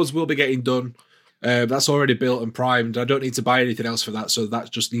 Star Wars will be getting done. That's already built and primed. I don't need to buy anything else for that, so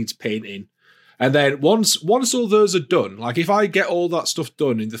that just needs painting. And then once all those are done, like if I get all that stuff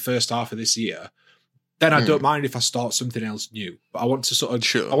done in the first half of this year, then I don't mind if I start something else new. But I want to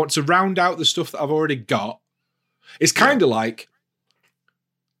I want to round out the stuff that I've already got. It's kind of like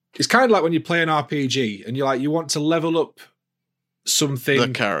when you play an RPG and you want to level up something, the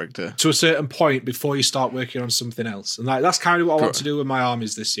character, to a certain point before you start working on something else. And that's kind of what I want to do with my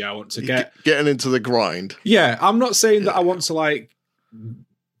armies this year. I want to getting into the grind. Yeah, I'm not saying that I want to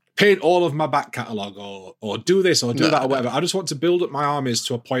paint all of my back catalogue or do this or do that or whatever. I just want to build up my armies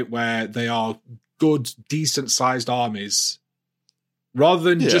to a point where they are good, decent sized armies, rather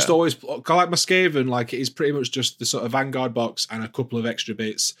than just always like my Skaven. Like, it is pretty much just the sort of Vanguard box and a couple of extra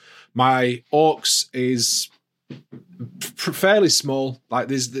bits. My Orcs is fairly small.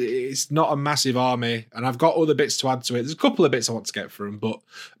 Like, it's not a massive army, and I've got other bits to add to it. There's a couple of bits I want to get from, but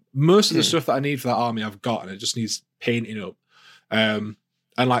most of the stuff that I need for that army I've got, and it just needs painting up.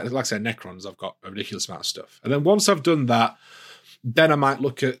 And like I said, Necrons, I've got a ridiculous amount of stuff. And then once I've done that, then I might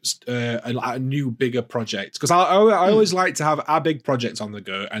look at a new, bigger project. Because I always like to have a big project on the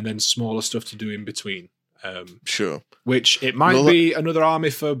go and then smaller stuff to do in between. Sure. Which it might be another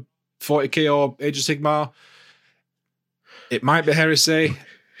army for 40k or Age of Sigmar. It might be Heresy.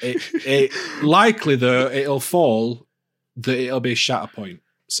 It likely, though, it'll fall that it'll be Shatterpoint.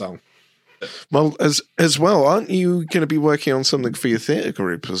 So... Well, as well, aren't you going to be working on something for your theatre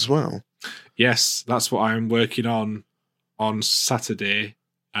group as well? Yes, that's what I'm working on Saturday,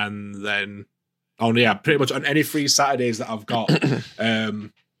 and then pretty much on any free Saturdays that I've got.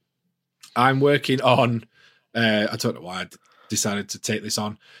 I'm working on. I don't know why I decided to take this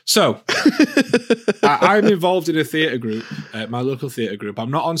on. So I'm involved in a theatre group, my local theatre group.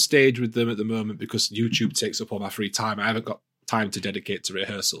 I'm not on stage with them at the moment because YouTube takes up all my free time. I haven't got time to dedicate to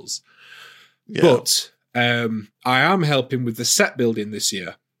rehearsals. Yeah. But I am helping with the set building this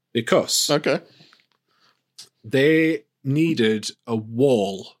year because they needed a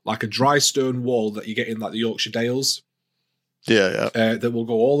wall, like a dry stone wall that you get in like the Yorkshire Dales. That will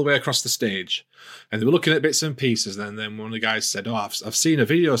go all the way across the stage. And they were looking at bits and pieces, and then one of the guys said, I've seen a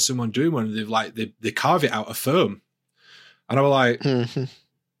video of someone doing one, and they carve it out of foam. And I was like,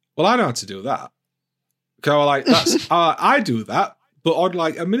 well, I know how to do that. Because I was like, I do that, but on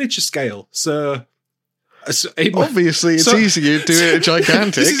like a miniature scale. So obviously it's easier to do it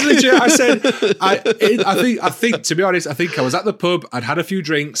gigantic. This is legit. I said, I think to be honest, I think I was at the pub, I'd had a few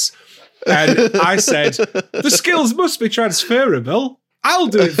drinks, and I said, the skills must be transferable. I'll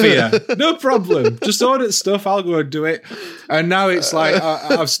do it for you. No problem. Just order stuff, I'll go and do it. And now it's like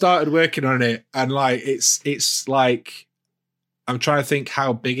I've started working on it, and like it's like I'm trying to think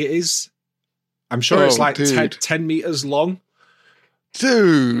how big it is. I'm sure it's like 10 meters long.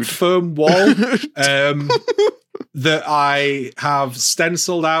 Dude. Foam wall that I have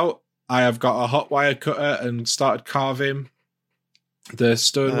stenciled out. I have got a hot wire cutter and started carving the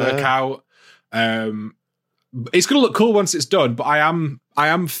stonework out. It's going to look cool once it's done, but I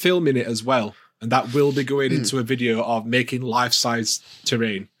am filming it as well, and that will be going into a video of making life-size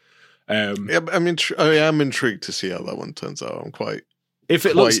terrain. I am intrigued to see how that one turns out. I'm quite. If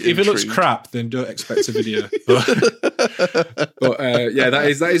it looks crap, then don't expect a video. But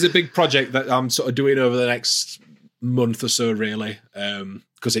that is a big project that I'm sort of doing over the next month or so, really,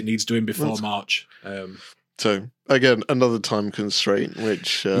 because it needs doing before March. So again, another time constraint,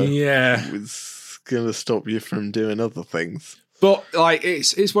 which is going to stop you from doing other things. But like,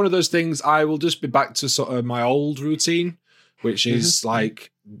 it's one of those things. I will just be back to sort of my old routine, which is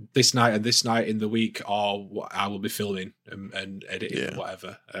like this night and this night in the week, or what I will be filming and editing and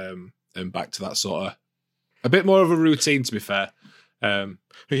whatever, and back to that sort of a bit more of a routine, to be fair.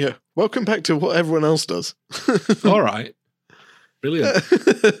 Welcome back to what everyone else does. All right, brilliant.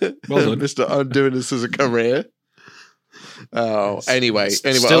 Well done, Mr. I'm doing this as a career. Oh, anyway,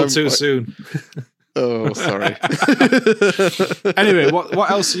 still too soon. Oh, sorry. Anyway, what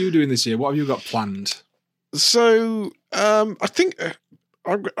else are you doing this year? What have you got planned? So, I think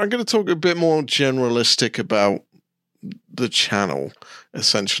I'm going to talk a bit more generalistic about the channel,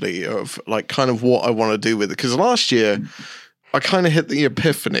 essentially, of like kind of what I want to do with it. Because last year, I kind of hit the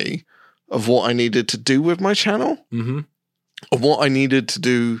epiphany of what I needed to do with my channel, of what I needed to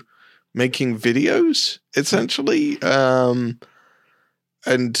do making videos, essentially.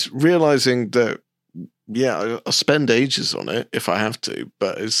 and realizing that, yeah, I'll spend ages on it if I have to,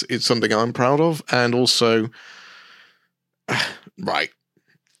 but it's something I'm proud of. And also, right,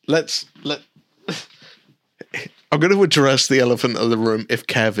 I'm going to address the elephant in the room if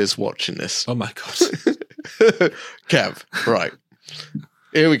Kev is watching this. Oh my God. Kev, right.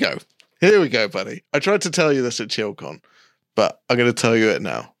 Here we go. Here we go, buddy. I tried to tell you this at ChillCon, but I'm going to tell you it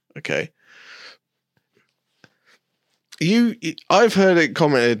now, okay? I've heard it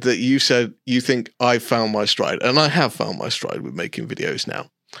commented that you said you think I found my stride, and I have found my stride with making videos now.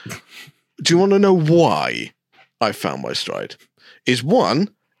 Do you want to know why I found my stride? Is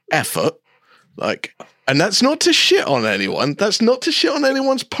one, effort, and that's not to shit on anyone. That's not to shit on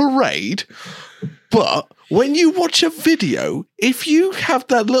anyone's parade. But when you watch a video, if you have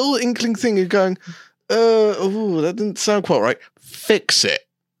that little inkling thing of going, that didn't sound quite right, fix it.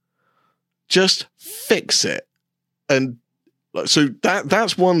 Just fix it. And so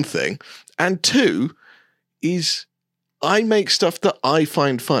that's one thing. And two is I make stuff that I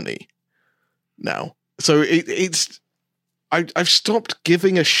find funny now. So I've stopped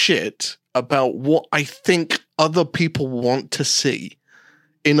giving a shit about what I think other people want to see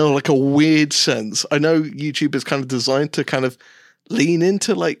in a weird sense. I know YouTube is kind of designed to kind of lean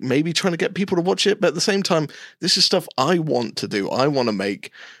into maybe trying to get people to watch it, but at the same time, this is stuff I want to do. I want to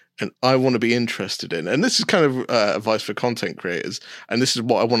make and I want to be interested in. And this is kind of advice for content creators. And this is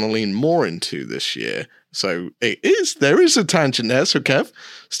what I want to lean more into this year. So there is a tangent there. So Kev,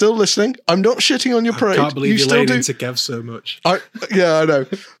 still listening. I'm not shitting on your parade. I can't believe you laid into Kev so much. I know.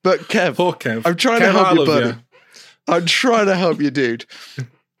 But Kev, poor Kev. I'm trying to help you, buddy. I'm trying to help you, dude.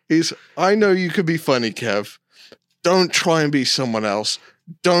 I know you could be funny, Kev. Don't try and be someone else.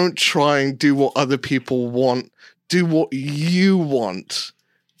 Don't try and do what other people want. Do what you want.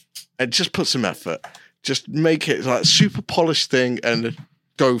 And just put some effort. Just make it like a super polished thing and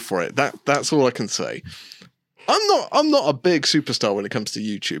go for it. That's all I can say. I'm not a big superstar when it comes to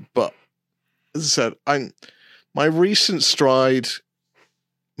YouTube, but as I said, my recent stride,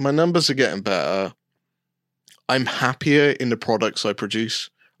 my numbers are getting better. I'm happier in the products I produce.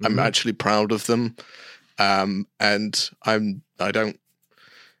 Mm-hmm. I'm actually proud of them. And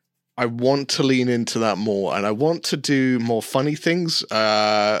I want to lean into that more, and I want to do more funny things,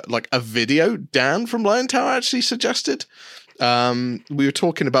 like a video Dan from Lion Tower actually suggested. We were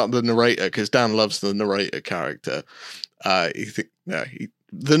talking about the narrator because Dan loves the narrator character. The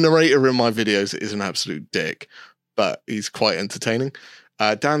narrator in my videos is an absolute dick, but he's quite entertaining.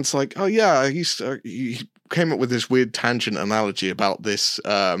 Dan's like, oh yeah, he came up with this weird tangent analogy about this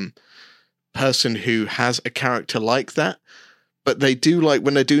person who has a character like that. But they do,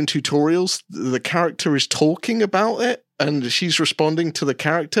 when they're doing tutorials, the character is talking about it and she's responding to the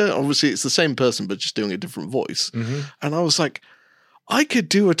character. Obviously, it's the same person, but just doing a different voice. Mm-hmm. And I was like, I could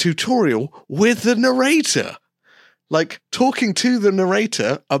do a tutorial with the narrator. Talking to the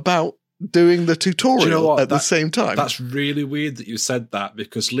narrator about doing the tutorial at the same time. That's really weird that you said that,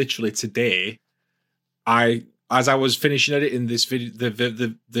 because literally today, as I was finishing editing this video,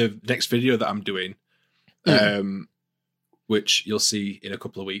 the next video that I'm doing, which you'll see in a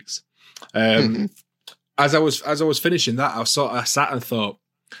couple of weeks. As I was finishing that, I sat and thought,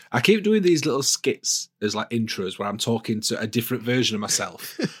 I keep doing these little skits as intros where I'm talking to a different version of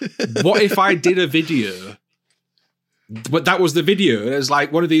myself. What if I did a video, but that was the video? It was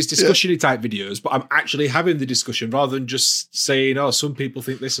one of these discussion-y type videos, but I'm actually having the discussion rather than just saying, oh, some people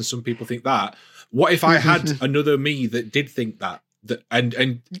think this and some people think that. What if I had another me that did think that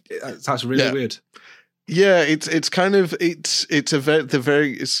and that's really weird. Yeah, it's kind of it's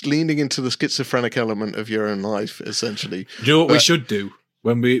leaning into the schizophrenic element of your own life, essentially. Do you know what we should do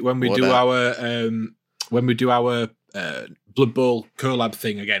when we do our Blood Bowl collab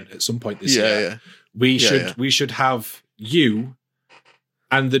thing again at some point this year? Yeah. We should have you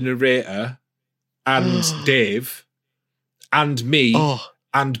and the narrator and Dave and me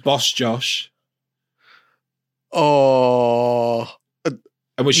and Boss Josh.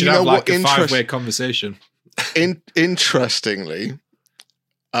 And we should have a 5-way conversation. Interestingly,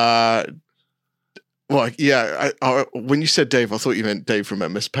 when you said Dave, I thought you meant Dave from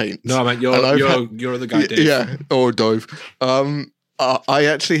MS Paint. No, I meant your other guy, Dave. Yeah, or Dave. I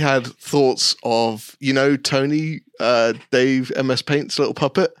actually had thoughts of, Tony, Dave, MS Paint's little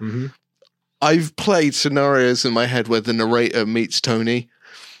puppet. Mm-hmm. I've played scenarios in my head where the narrator meets Tony.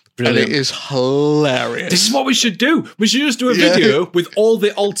 Brilliant. And it is hilarious. This is what we should do. We should just do a video with all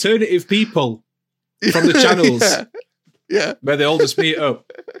the alternative people from the channels. Yeah. Where they all just meet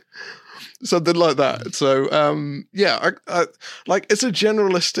up. Something like that. So, I it's a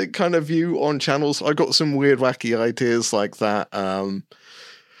generalistic kind of view on channels. I got some weird, wacky ideas like that.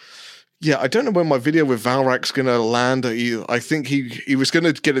 Yeah, I don't know when my video with Valrak's going to land. I think he was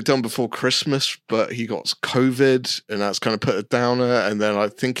going to get it done before Christmas, but he got COVID, and that's kind of put a downer. And then I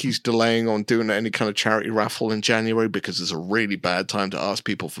think he's delaying on doing any kind of charity raffle in January because it's a really bad time to ask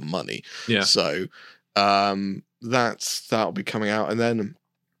people for money. Yeah. So that'll be coming out. And then,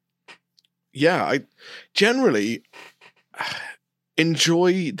 yeah, I generally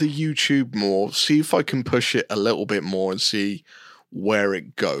enjoy the YouTube more, see if I can push it a little bit more and see where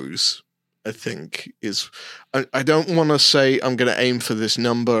it goes. I think I don't want to say I'm going to aim for this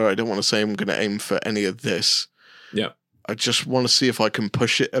number. I don't want to say I'm going to aim for any of this. Yeah. I just want to see if I can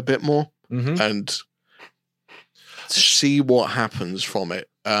push it a bit more and see what happens from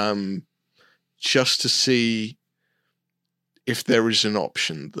it. Just to see if there is an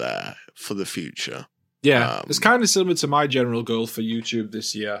option there for the future. Yeah, it's kind of similar to my general goal for YouTube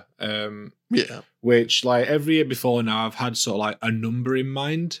this year. Yeah. Which, like, every year before now, I've had sort of like a number in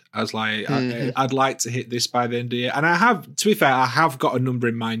mind as like, I'd like to hit this by the end of the year. And I have, to be fair, I have got a number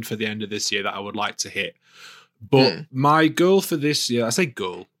in mind for the end of this year that I would like to hit. But my goal for this year, I say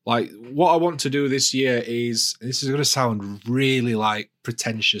goal, like what I want to do this year is, this is going to sound really like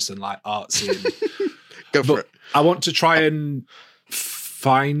pretentious and like artsy. Go for it. I want to try and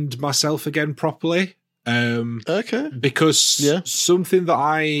find myself again properly. Okay. Because something that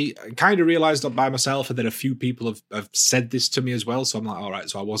I kind of realized by myself, and then a few people have said this to me as well. So I'm like, all right,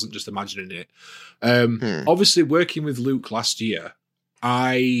 so I wasn't just imagining it. Obviously, working with Luke last year,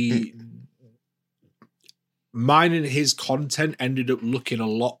 mine and his content ended up looking a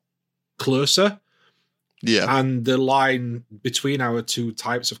lot closer. Yeah. And the line between our two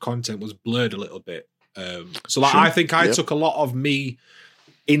types of content was blurred a little bit. So like, I think I took a lot of me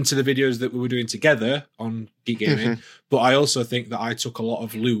into the videos that we were doing together on Geek Gaming, but I also think that I took a lot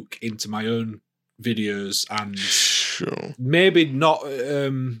of Luke into my own videos and maybe not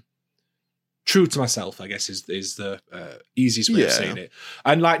true to myself, I guess is the easiest way of saying it.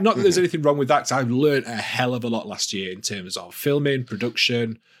 And like, not that there's anything wrong with that, because I've learned a hell of a lot last year in terms of filming,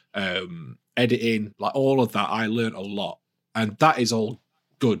 production, editing, like all of that. I learned a lot, and that is all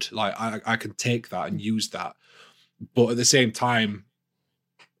good. Like I can take that and use that, but at the same time,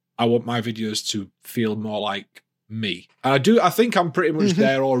 I want my videos to feel more like me. And I think I'm pretty much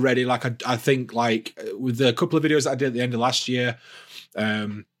there already. Like I think like with the couple of videos that I did at the end of last year,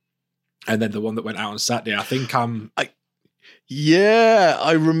 and then the one that went out on Saturday, I think I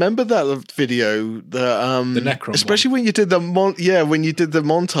remember that video, the Necron especially one. when you did when you did the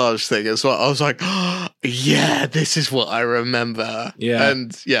montage thing as well. I was like, oh, yeah, this is what I remember. Yeah.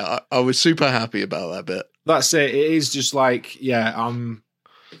 And yeah, I was super happy about that bit. That's it. It is just like,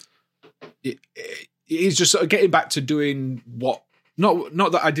 it is just sort of getting back to doing what, not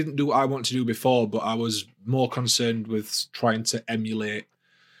that I didn't do what I want to do before, but I was more concerned with trying to emulate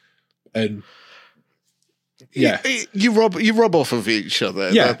and you rub off of each other.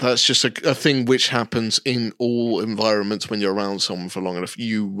 Yeah. That's just a thing which happens in all environments. When you're around someone for long enough,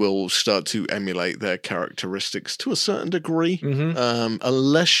 you will start to emulate their characteristics to a certain degree,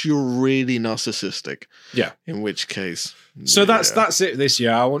 unless you're really narcissistic. Yeah, in which case. So that's it this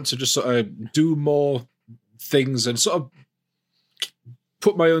year. I want to just sort of do more things and sort of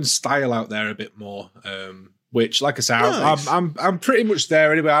put my own style out there a bit more. Which, like I say, nice. I'm pretty much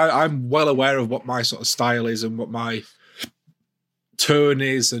there anyway. I'm well aware of what my sort of style is and what my tone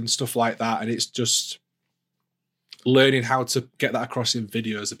is and stuff like that. And it's just learning how to get that across in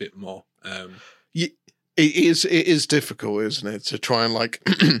videos a bit more. It is difficult, isn't it, to try and like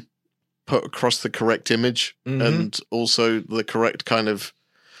put across the correct image and also the correct kind of,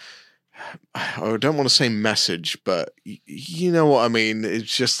 I don't want to say message, but you know what I mean.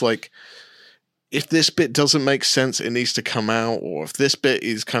 It's just like, if this bit doesn't make sense, it needs to come out, or if this bit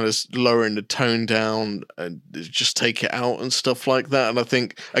is kind of lowering the tone down, and just take it out and stuff like that. And I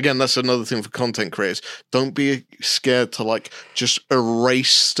think, again, that's another thing for content creators. Don't be scared to like just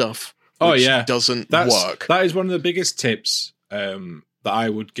erase stuff which doesn't work. That is one of the biggest tips that I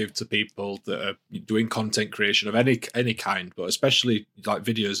would give to people that are doing content creation of any kind, but especially like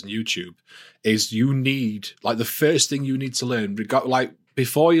videos and YouTube, is you need, like, the first thing you need to learn, like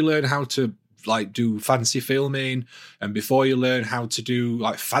before you learn how to like do fancy filming and before you learn how to do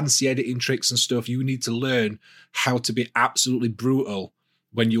like fancy editing tricks and stuff, you need to learn how to be absolutely brutal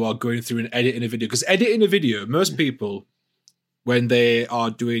when you are going through and editing a video. Because editing a video, most people, when they are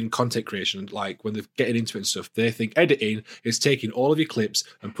doing content creation, like when they're getting into it and stuff, they think editing is taking all of your clips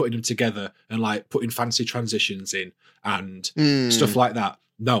and putting them together and like putting fancy transitions in and stuff like that.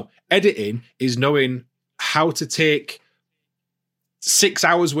 No, editing is knowing how to take 6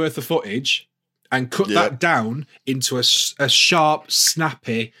 hours worth of footage and cut that down into a sharp,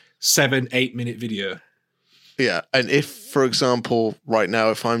 snappy 7-8 minute video. Yeah, and if, for example, right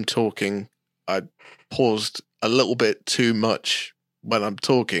now, if I'm talking, I paused a little bit too much when I'm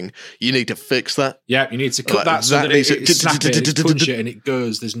talking, you need to fix that. Yeah, you need to cut that so that it's snappy, it's punch it, and it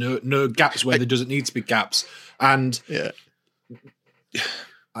goes. There's no gaps where there doesn't need to be gaps. And it's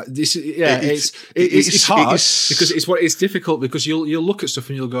hard because it's difficult because you'll look at stuff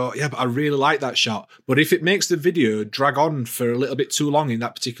and you'll go, yeah, but I really like that shot. But if it makes the video drag on for a little bit too long in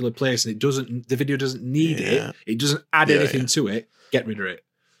that particular place and the video doesn't need it doesn't add anything to it, get rid of it.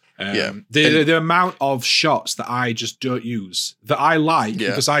 The amount of shots that I just don't use that I like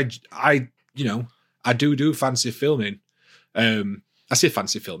because I do fancy filming. I say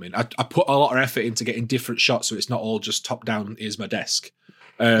fancy filming. I put a lot of effort into getting different shots so it's not all just top down. Here's my desk.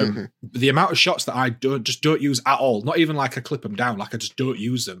 The amount of shots that I don't use at all, not even like I clip them down, like I just don't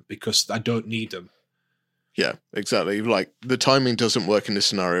use them because I don't need them. Yeah, exactly. Like the timing doesn't work in this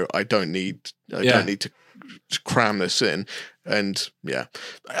scenario. I don't need to cram this in. And we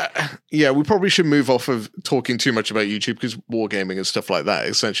probably should move off of talking too much about YouTube because wargaming and stuff like that,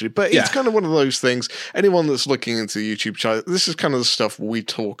 essentially. But it's kind of one of those things. Anyone that's looking into the YouTube channel, this is kind of the stuff we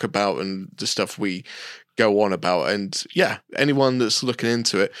talk about and the stuff we go on about. And anyone that's looking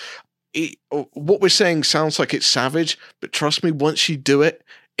into it, what we're saying sounds like it's savage, but trust me, once you do it,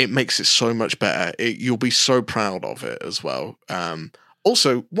 it makes it so much better. You'll be so proud of it as well.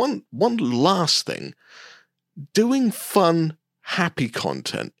 Also, one last thing. Doing fun, happy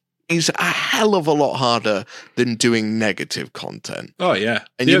content is a hell of a lot harder than doing negative content. Oh, yeah.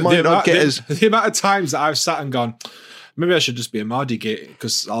 And you might not get the amount of times that I've sat and gone, maybe I should just be a Mardy Gate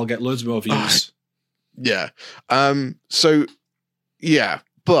because I'll get loads more views.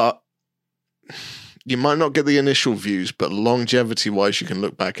 But you might not get the initial views, but longevity-wise, you can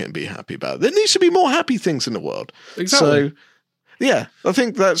look back and be happy about it. There needs to be more happy things in the world. Exactly. So, yeah, I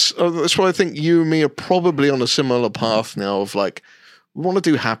think that's why I think you and me are probably on a similar path now of like, we want to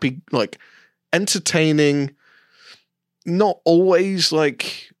do happy, like entertaining, not always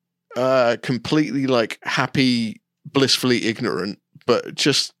like completely like happy, blissfully ignorant, but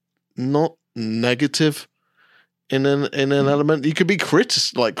just not negative in an element. You could be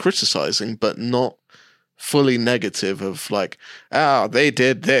criticizing, but not fully negative of like, they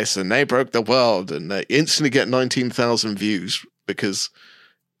did this and they broke the world and they instantly get 19,000 views. Because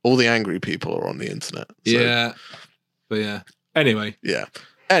all the angry people are on the internet. So. Anyway. Yeah.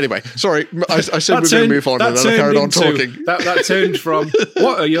 Anyway, sorry. I said we're going to move on and then I carried on talking. That turned from,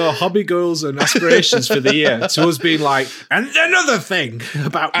 what are your hobby goals and aspirations for the year, to us being like, and another thing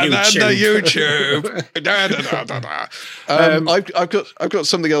about YouTube. I've got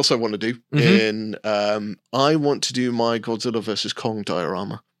something else I want to do. I want to do my Godzilla vs. Kong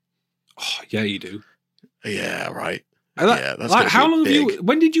diorama. Oh, yeah, you do. Yeah, right. That's like, how long have you?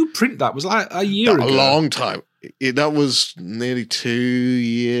 When did you print that? Was it like a year ago? A long time. That was nearly 2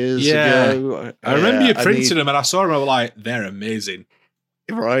 years ago. I remember you printing them, and I saw them. I was like, they're amazing.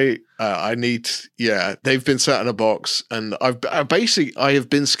 Right. They've been sat in a box, and I have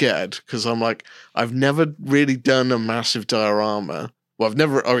been scared because I'm like, I've never really done a massive diorama. Well, I've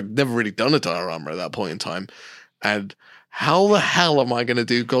never really done a diorama at that point in time, and. How the hell am I going to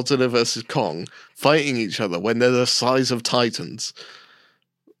do Godzilla versus Kong fighting each other when they're the size of Titans?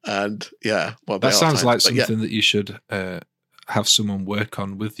 And that sounds like something that you should have someone work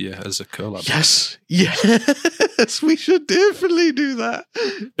on with you as a collab. Yes, we should definitely do that.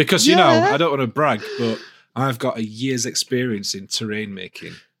 Because I don't want to brag, but I've got a year's experience in terrain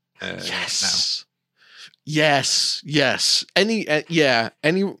making. Now. Yes. Any.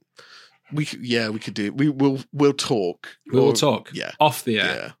 We could do. We'll talk. We'll talk. Yeah, off the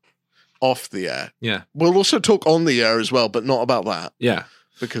air. Yeah, off the air. Yeah, we'll also talk on the air as well, but not about that. Yeah,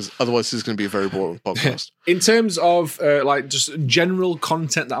 because otherwise this is going to be a very boring podcast. In terms of like just general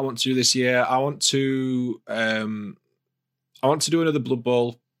content that I want to do this year, I want to do another Blood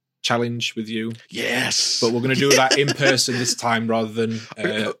Bowl challenge with you. Yes, but we're going to do that in person this time rather than.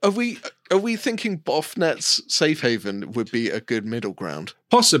 Are we thinking Bothnet's Safe Haven would be a good middle ground?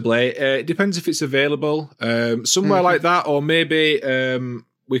 Possibly. It depends if it's available. Somewhere like that, or maybe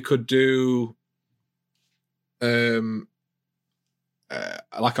we could do like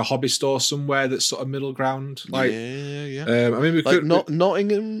a hobby store somewhere that's sort of middle ground. Like, yeah. I mean, we could.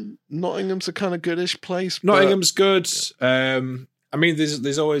 Nottingham. Nottingham's a kind of goodish place. Nottingham's good. I mean,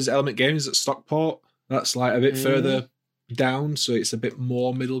 there's always Element Games at Stockport. That's like a bit further down, so it's a bit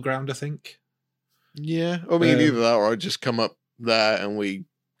more middle ground, I think. Yeah, I mean either that, or I just come up there and we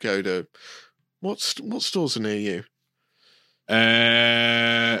go to what stores are near you?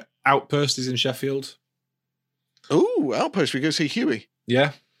 Outpost is in Sheffield. Oh, Outpost! We go see Huey.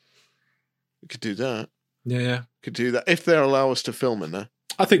 Yeah, We could do that. Yeah. Could do that if they allow us to film in there.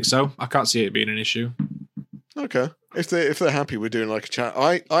 I think so. I can't see it being an issue. Okay. If they're happy with doing like a chat.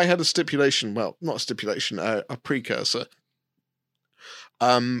 I had a stipulation, well, not a stipulation, a precursor.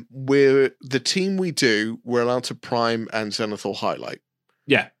 We're the team we do, we're allowed to Prime and Zenithal highlight.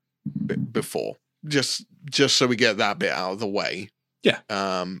 Yeah. Before. Just so we get that bit out of the way. Yeah.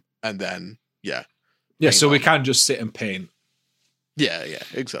 And then Yeah, so we can just sit and paint. Yeah,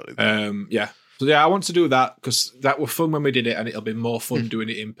 exactly. Yeah. So yeah, I want to do that because that was fun when we did it, and it'll be more fun doing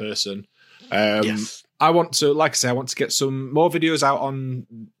it in person. Yes. I want to, like I say, I want to get some more videos out on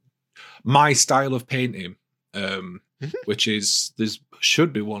my style of painting, which is,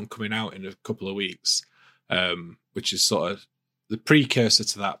 should be one coming out in a couple of weeks, which is sort of the precursor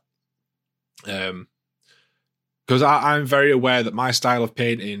to that. Because I'm very aware that my style of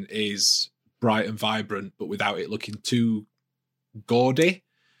painting is bright and vibrant, but without it looking too gaudy.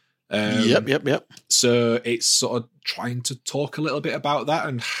 Yep. So it's sort of trying to talk a little bit about that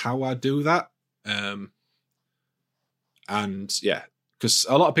and how I do that. And yeah, because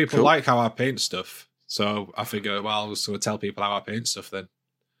a lot of people like how I paint stuff. So I figure, well, I was going to tell people how I paint stuff then.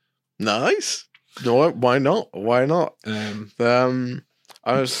 Nice. No, why not? Why not?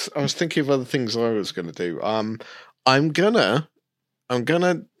 I was thinking of other things I was going to do. I'm gonna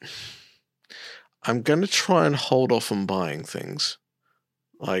try and hold off on buying things.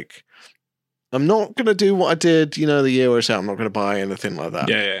 Like, I'm not gonna do what I did, the year or so. I'm not gonna buy anything like that.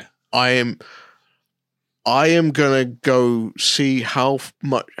 Yeah. I am gonna go see how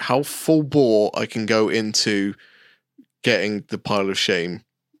full bore I can go into getting the pile of shame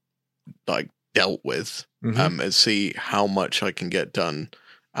like dealt with, and see how much I can get done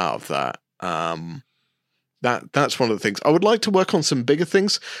out of that. That's one of the things. I would like to work on some bigger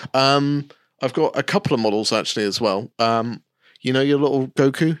things. I've got a couple of models actually as well. Your little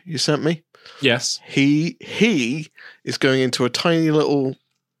Goku you sent me? Yes. He is going into a tiny little,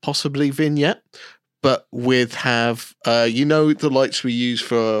 possibly vignette, but with the lights we use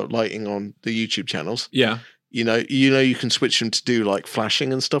for lighting on the YouTube channels. Yeah. You can switch them to do like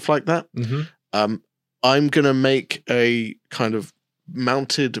flashing and stuff like that. Mm-hmm. I'm gonna make a kind of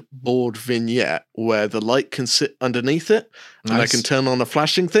mounted board vignette where the light can sit underneath it, and I can turn on a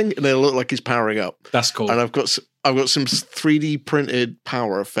flashing thing, and it'll look like he's powering up. That's cool. And I've got some 3D printed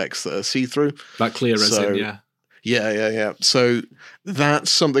power effects that are see through, like clear resin. Yeah. Yeah. So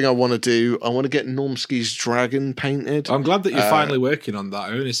that's something I want to do. I want to get Normski's dragon painted. I'm glad that you're finally working on that.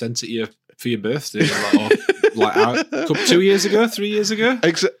 I only sent it to you for your birthday, like 3 years ago.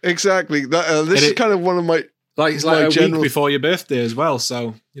 Exactly. This is kind of one of my. It's like a week before your birthday as well,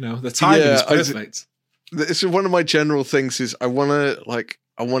 so the timing is perfect. This is one of my general things. Is I want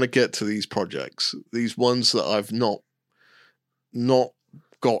to get to these projects, these ones that I've not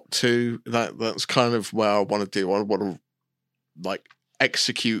got to. That's kind of where I want to do. I want to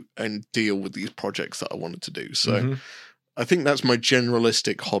execute and deal with these projects that I wanted to do. So I think that's my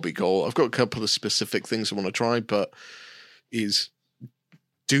generalistic hobby goal. I've got a couple of specific things I want to try, but is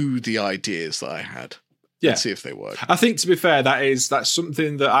do the ideas that I had. Yeah, see if they work. I think, to be fair, that's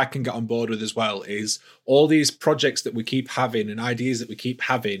something that I can get on board with as well, is all these projects that we keep having and ideas that we keep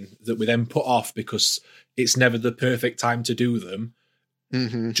having that we then put off because it's never the perfect time to do them.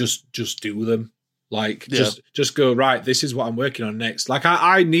 Just do them. Just go, right, this is what I'm working on next.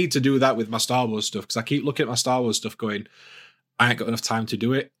 I need to do that with my Star Wars stuff, because I keep looking at my Star Wars stuff going, I ain't got enough time to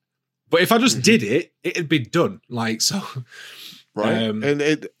do it. But if I just did it, it'd be done. Right. And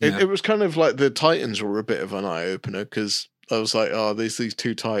it was kind of like the Titans were a bit of an eye-opener, because I was like, oh, there's these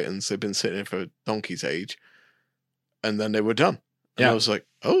two Titans. They've been sitting here for donkey's age. And then they were done. And I was like,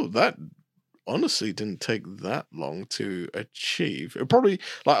 oh, that honestly didn't take that long to achieve. It probably,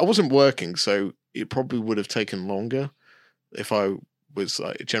 I wasn't working, so it probably would have taken longer if I was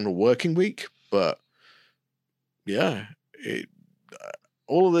a general working week. But yeah,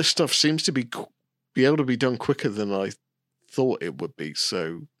 all of this stuff seems to be able to be done quicker than I thought it would be,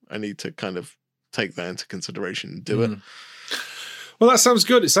 so I need to kind of take that into consideration and do it. Well, that sounds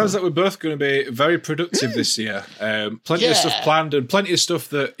good. It sounds like we're both going to be very productive this year. Plenty of stuff planned, and plenty of stuff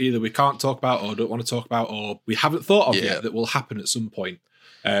that either we can't talk about or don't want to talk about, or we haven't thought of yet that will happen at some point.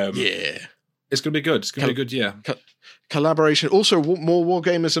 It's going to be good. It's going to be a good year. Collaboration. Also, more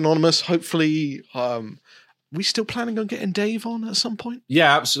Wargamers Anonymous. Hopefully, we still planning on getting Dave on at some point?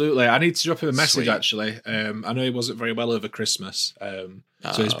 Yeah, absolutely. I need to drop him a message, actually. I know he wasn't very well over Christmas, so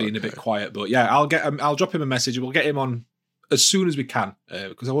he's been a bit quiet. But yeah, I'll drop him a message. We'll get him on as soon as we can,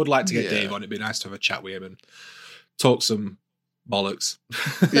 because I would like to get Dave on. It'd be nice to have a chat with him and talk some bollocks.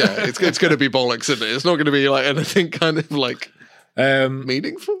 Yeah, it's going to be bollocks, isn't it? It's not going to be anything kind of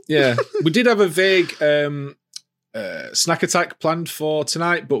Meaningful. Yeah, we did have a vague snack attack planned for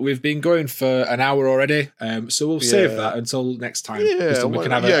tonight, but we've been going for an hour already. So we'll save that until next time. Yeah, then we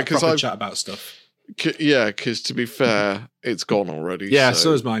can have a proper chat about stuff. Yeah, because to be fair, it's gone already. Yeah,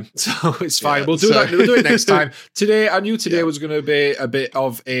 so is mine. So it's fine. We'll do that. We'll do it next time. Today, I knew today was going to be a bit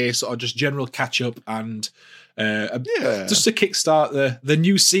of a sort of just general catch up and just to kickstart the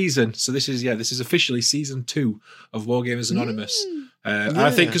new season. So this is officially season 2 of Wargamers Anonymous. And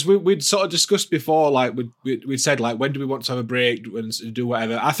I think because we'd sort of discussed before, like we'd said, like, when do we want to have a break and do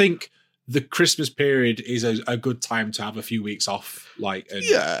whatever. I think the Christmas period is a good time to have a few weeks off.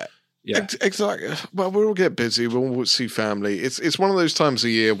 Yeah, exactly. Well, we'll all get busy. We'll see family. It's one of those times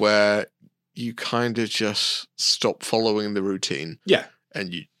of year where you kind of just stop following the routine. Yeah,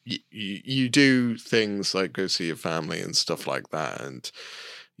 and you do things like go see your family and stuff like that. And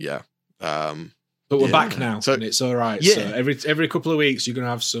but we're back now, so, and it's all right. Yeah. So every couple of weeks, you're gonna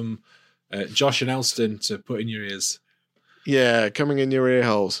have some Josh and Elston to put in your ears. Yeah, coming in your ear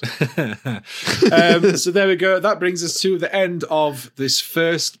holes. So there we go. That brings us to the end of this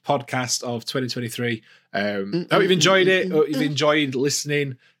first podcast of 2023. Hope you've enjoyed it. Hope you've enjoyed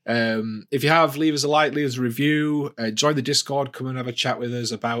listening. If you have, leave us a like, leave us a review, join the Discord, come and have a chat with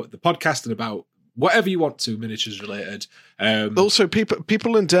us about the podcast and about whatever you want to, miniatures related. Also,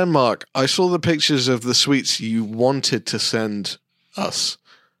 people in Denmark, I saw the pictures of the sweets you wanted to send us.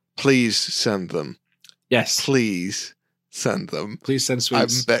 Please send them. Yes. Please send them. Please send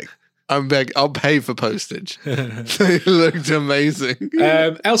sweets. I'm begging. I'll pay for postage. They looked amazing.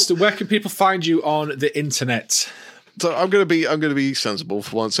 Elston, where can people find you on the internet? So I'm gonna be sensible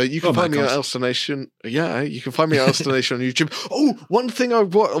for once. So you can find me on Elston Nation. Yeah, you can find me on Elston Nation on YouTube. Oh, one thing I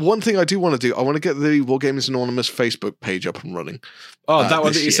do want to do. I want to get the Wargamers Anonymous Facebook page up and running. Oh, that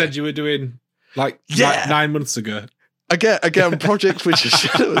one that you said you were doing like 9 months ago. Again, projects which I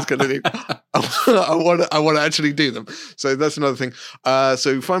said I was going to do. I want to actually do them. So that's another thing.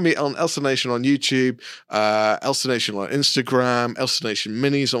 So find me on Elston Nation on YouTube, Elston Nation on Instagram, Elston Nation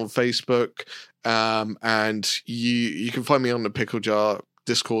Minis on Facebook, and you can find me on the Pickle Jar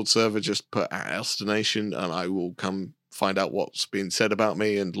Discord server. Just put at Elston Nation, and I will come find out what's being said about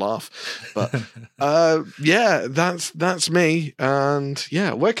me and laugh. But that's me. And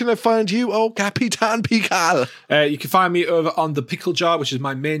where can I find you? Oh, Capitan Pical. You can find me over on the Pickle Jar, which is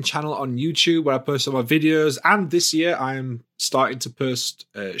my main channel on YouTube, where I post all my videos. And this year I am starting to post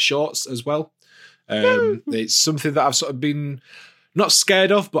shorts as well. It's something that I've sort of been not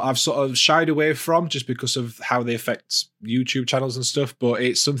scared of, but I've sort of shied away from just because of how they affect YouTube channels and stuff. But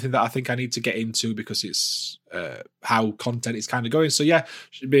it's something that I think I need to get into because it's how content is kind of going. So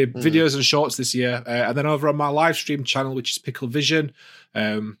should be videos and shorts this year. And then over on my live stream channel, which is Pickle Vision,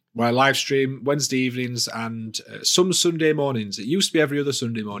 where I live stream Wednesday evenings and some Sunday mornings. It used to be every other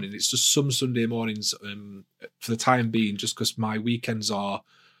Sunday morning. It's just some Sunday mornings for the time being, just because my weekends are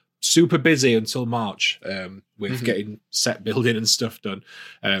super busy until March with getting set building and stuff done.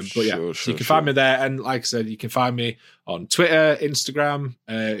 So you can find me there. And like I said, you can find me on Twitter, Instagram.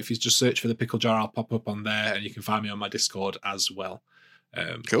 If you just search for the Pickle Jar, I'll pop up on there. And you can find me on my Discord as well.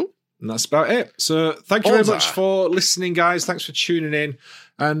 Cool. And that's about it. So thank you very much for listening, guys. Thanks for tuning in.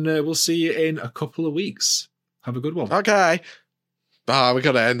 And we'll see you in a couple of weeks. Have a good one. Okay. We've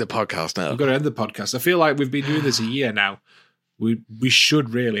got to end the podcast now. We've got to end the podcast. I feel like we've been doing this a year now. We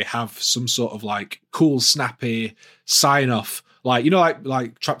should really have some sort of like cool, snappy sign off, like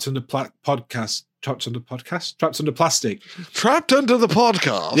Trapped Under Podcast, Trapped Under Plastic. Trapped Under the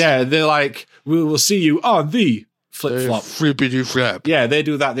Podcast. Yeah, they're like, we will see you on the flip flop. Flippity flap. Yeah, they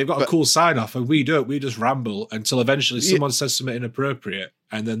do that. They've got a cool sign off, and we don't. We just ramble until eventually someone says something inappropriate,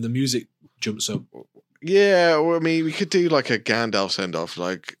 and then the music jumps up. Yeah, well, I mean, we could do like a Gandalf send off,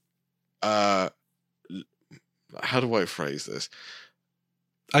 like. How do I phrase this?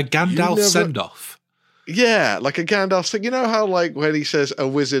 A Gandalf send-off? Yeah, like a Gandalf thing. You know how, like, when he says a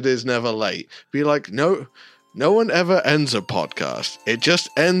wizard is never late? Be like, no one ever ends a podcast. It just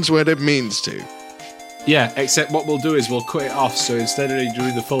ends when it means to. Yeah, except what we'll do is we'll cut it off, so instead of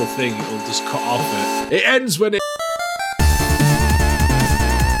doing the full thing, it'll just cut off it. It ends when it...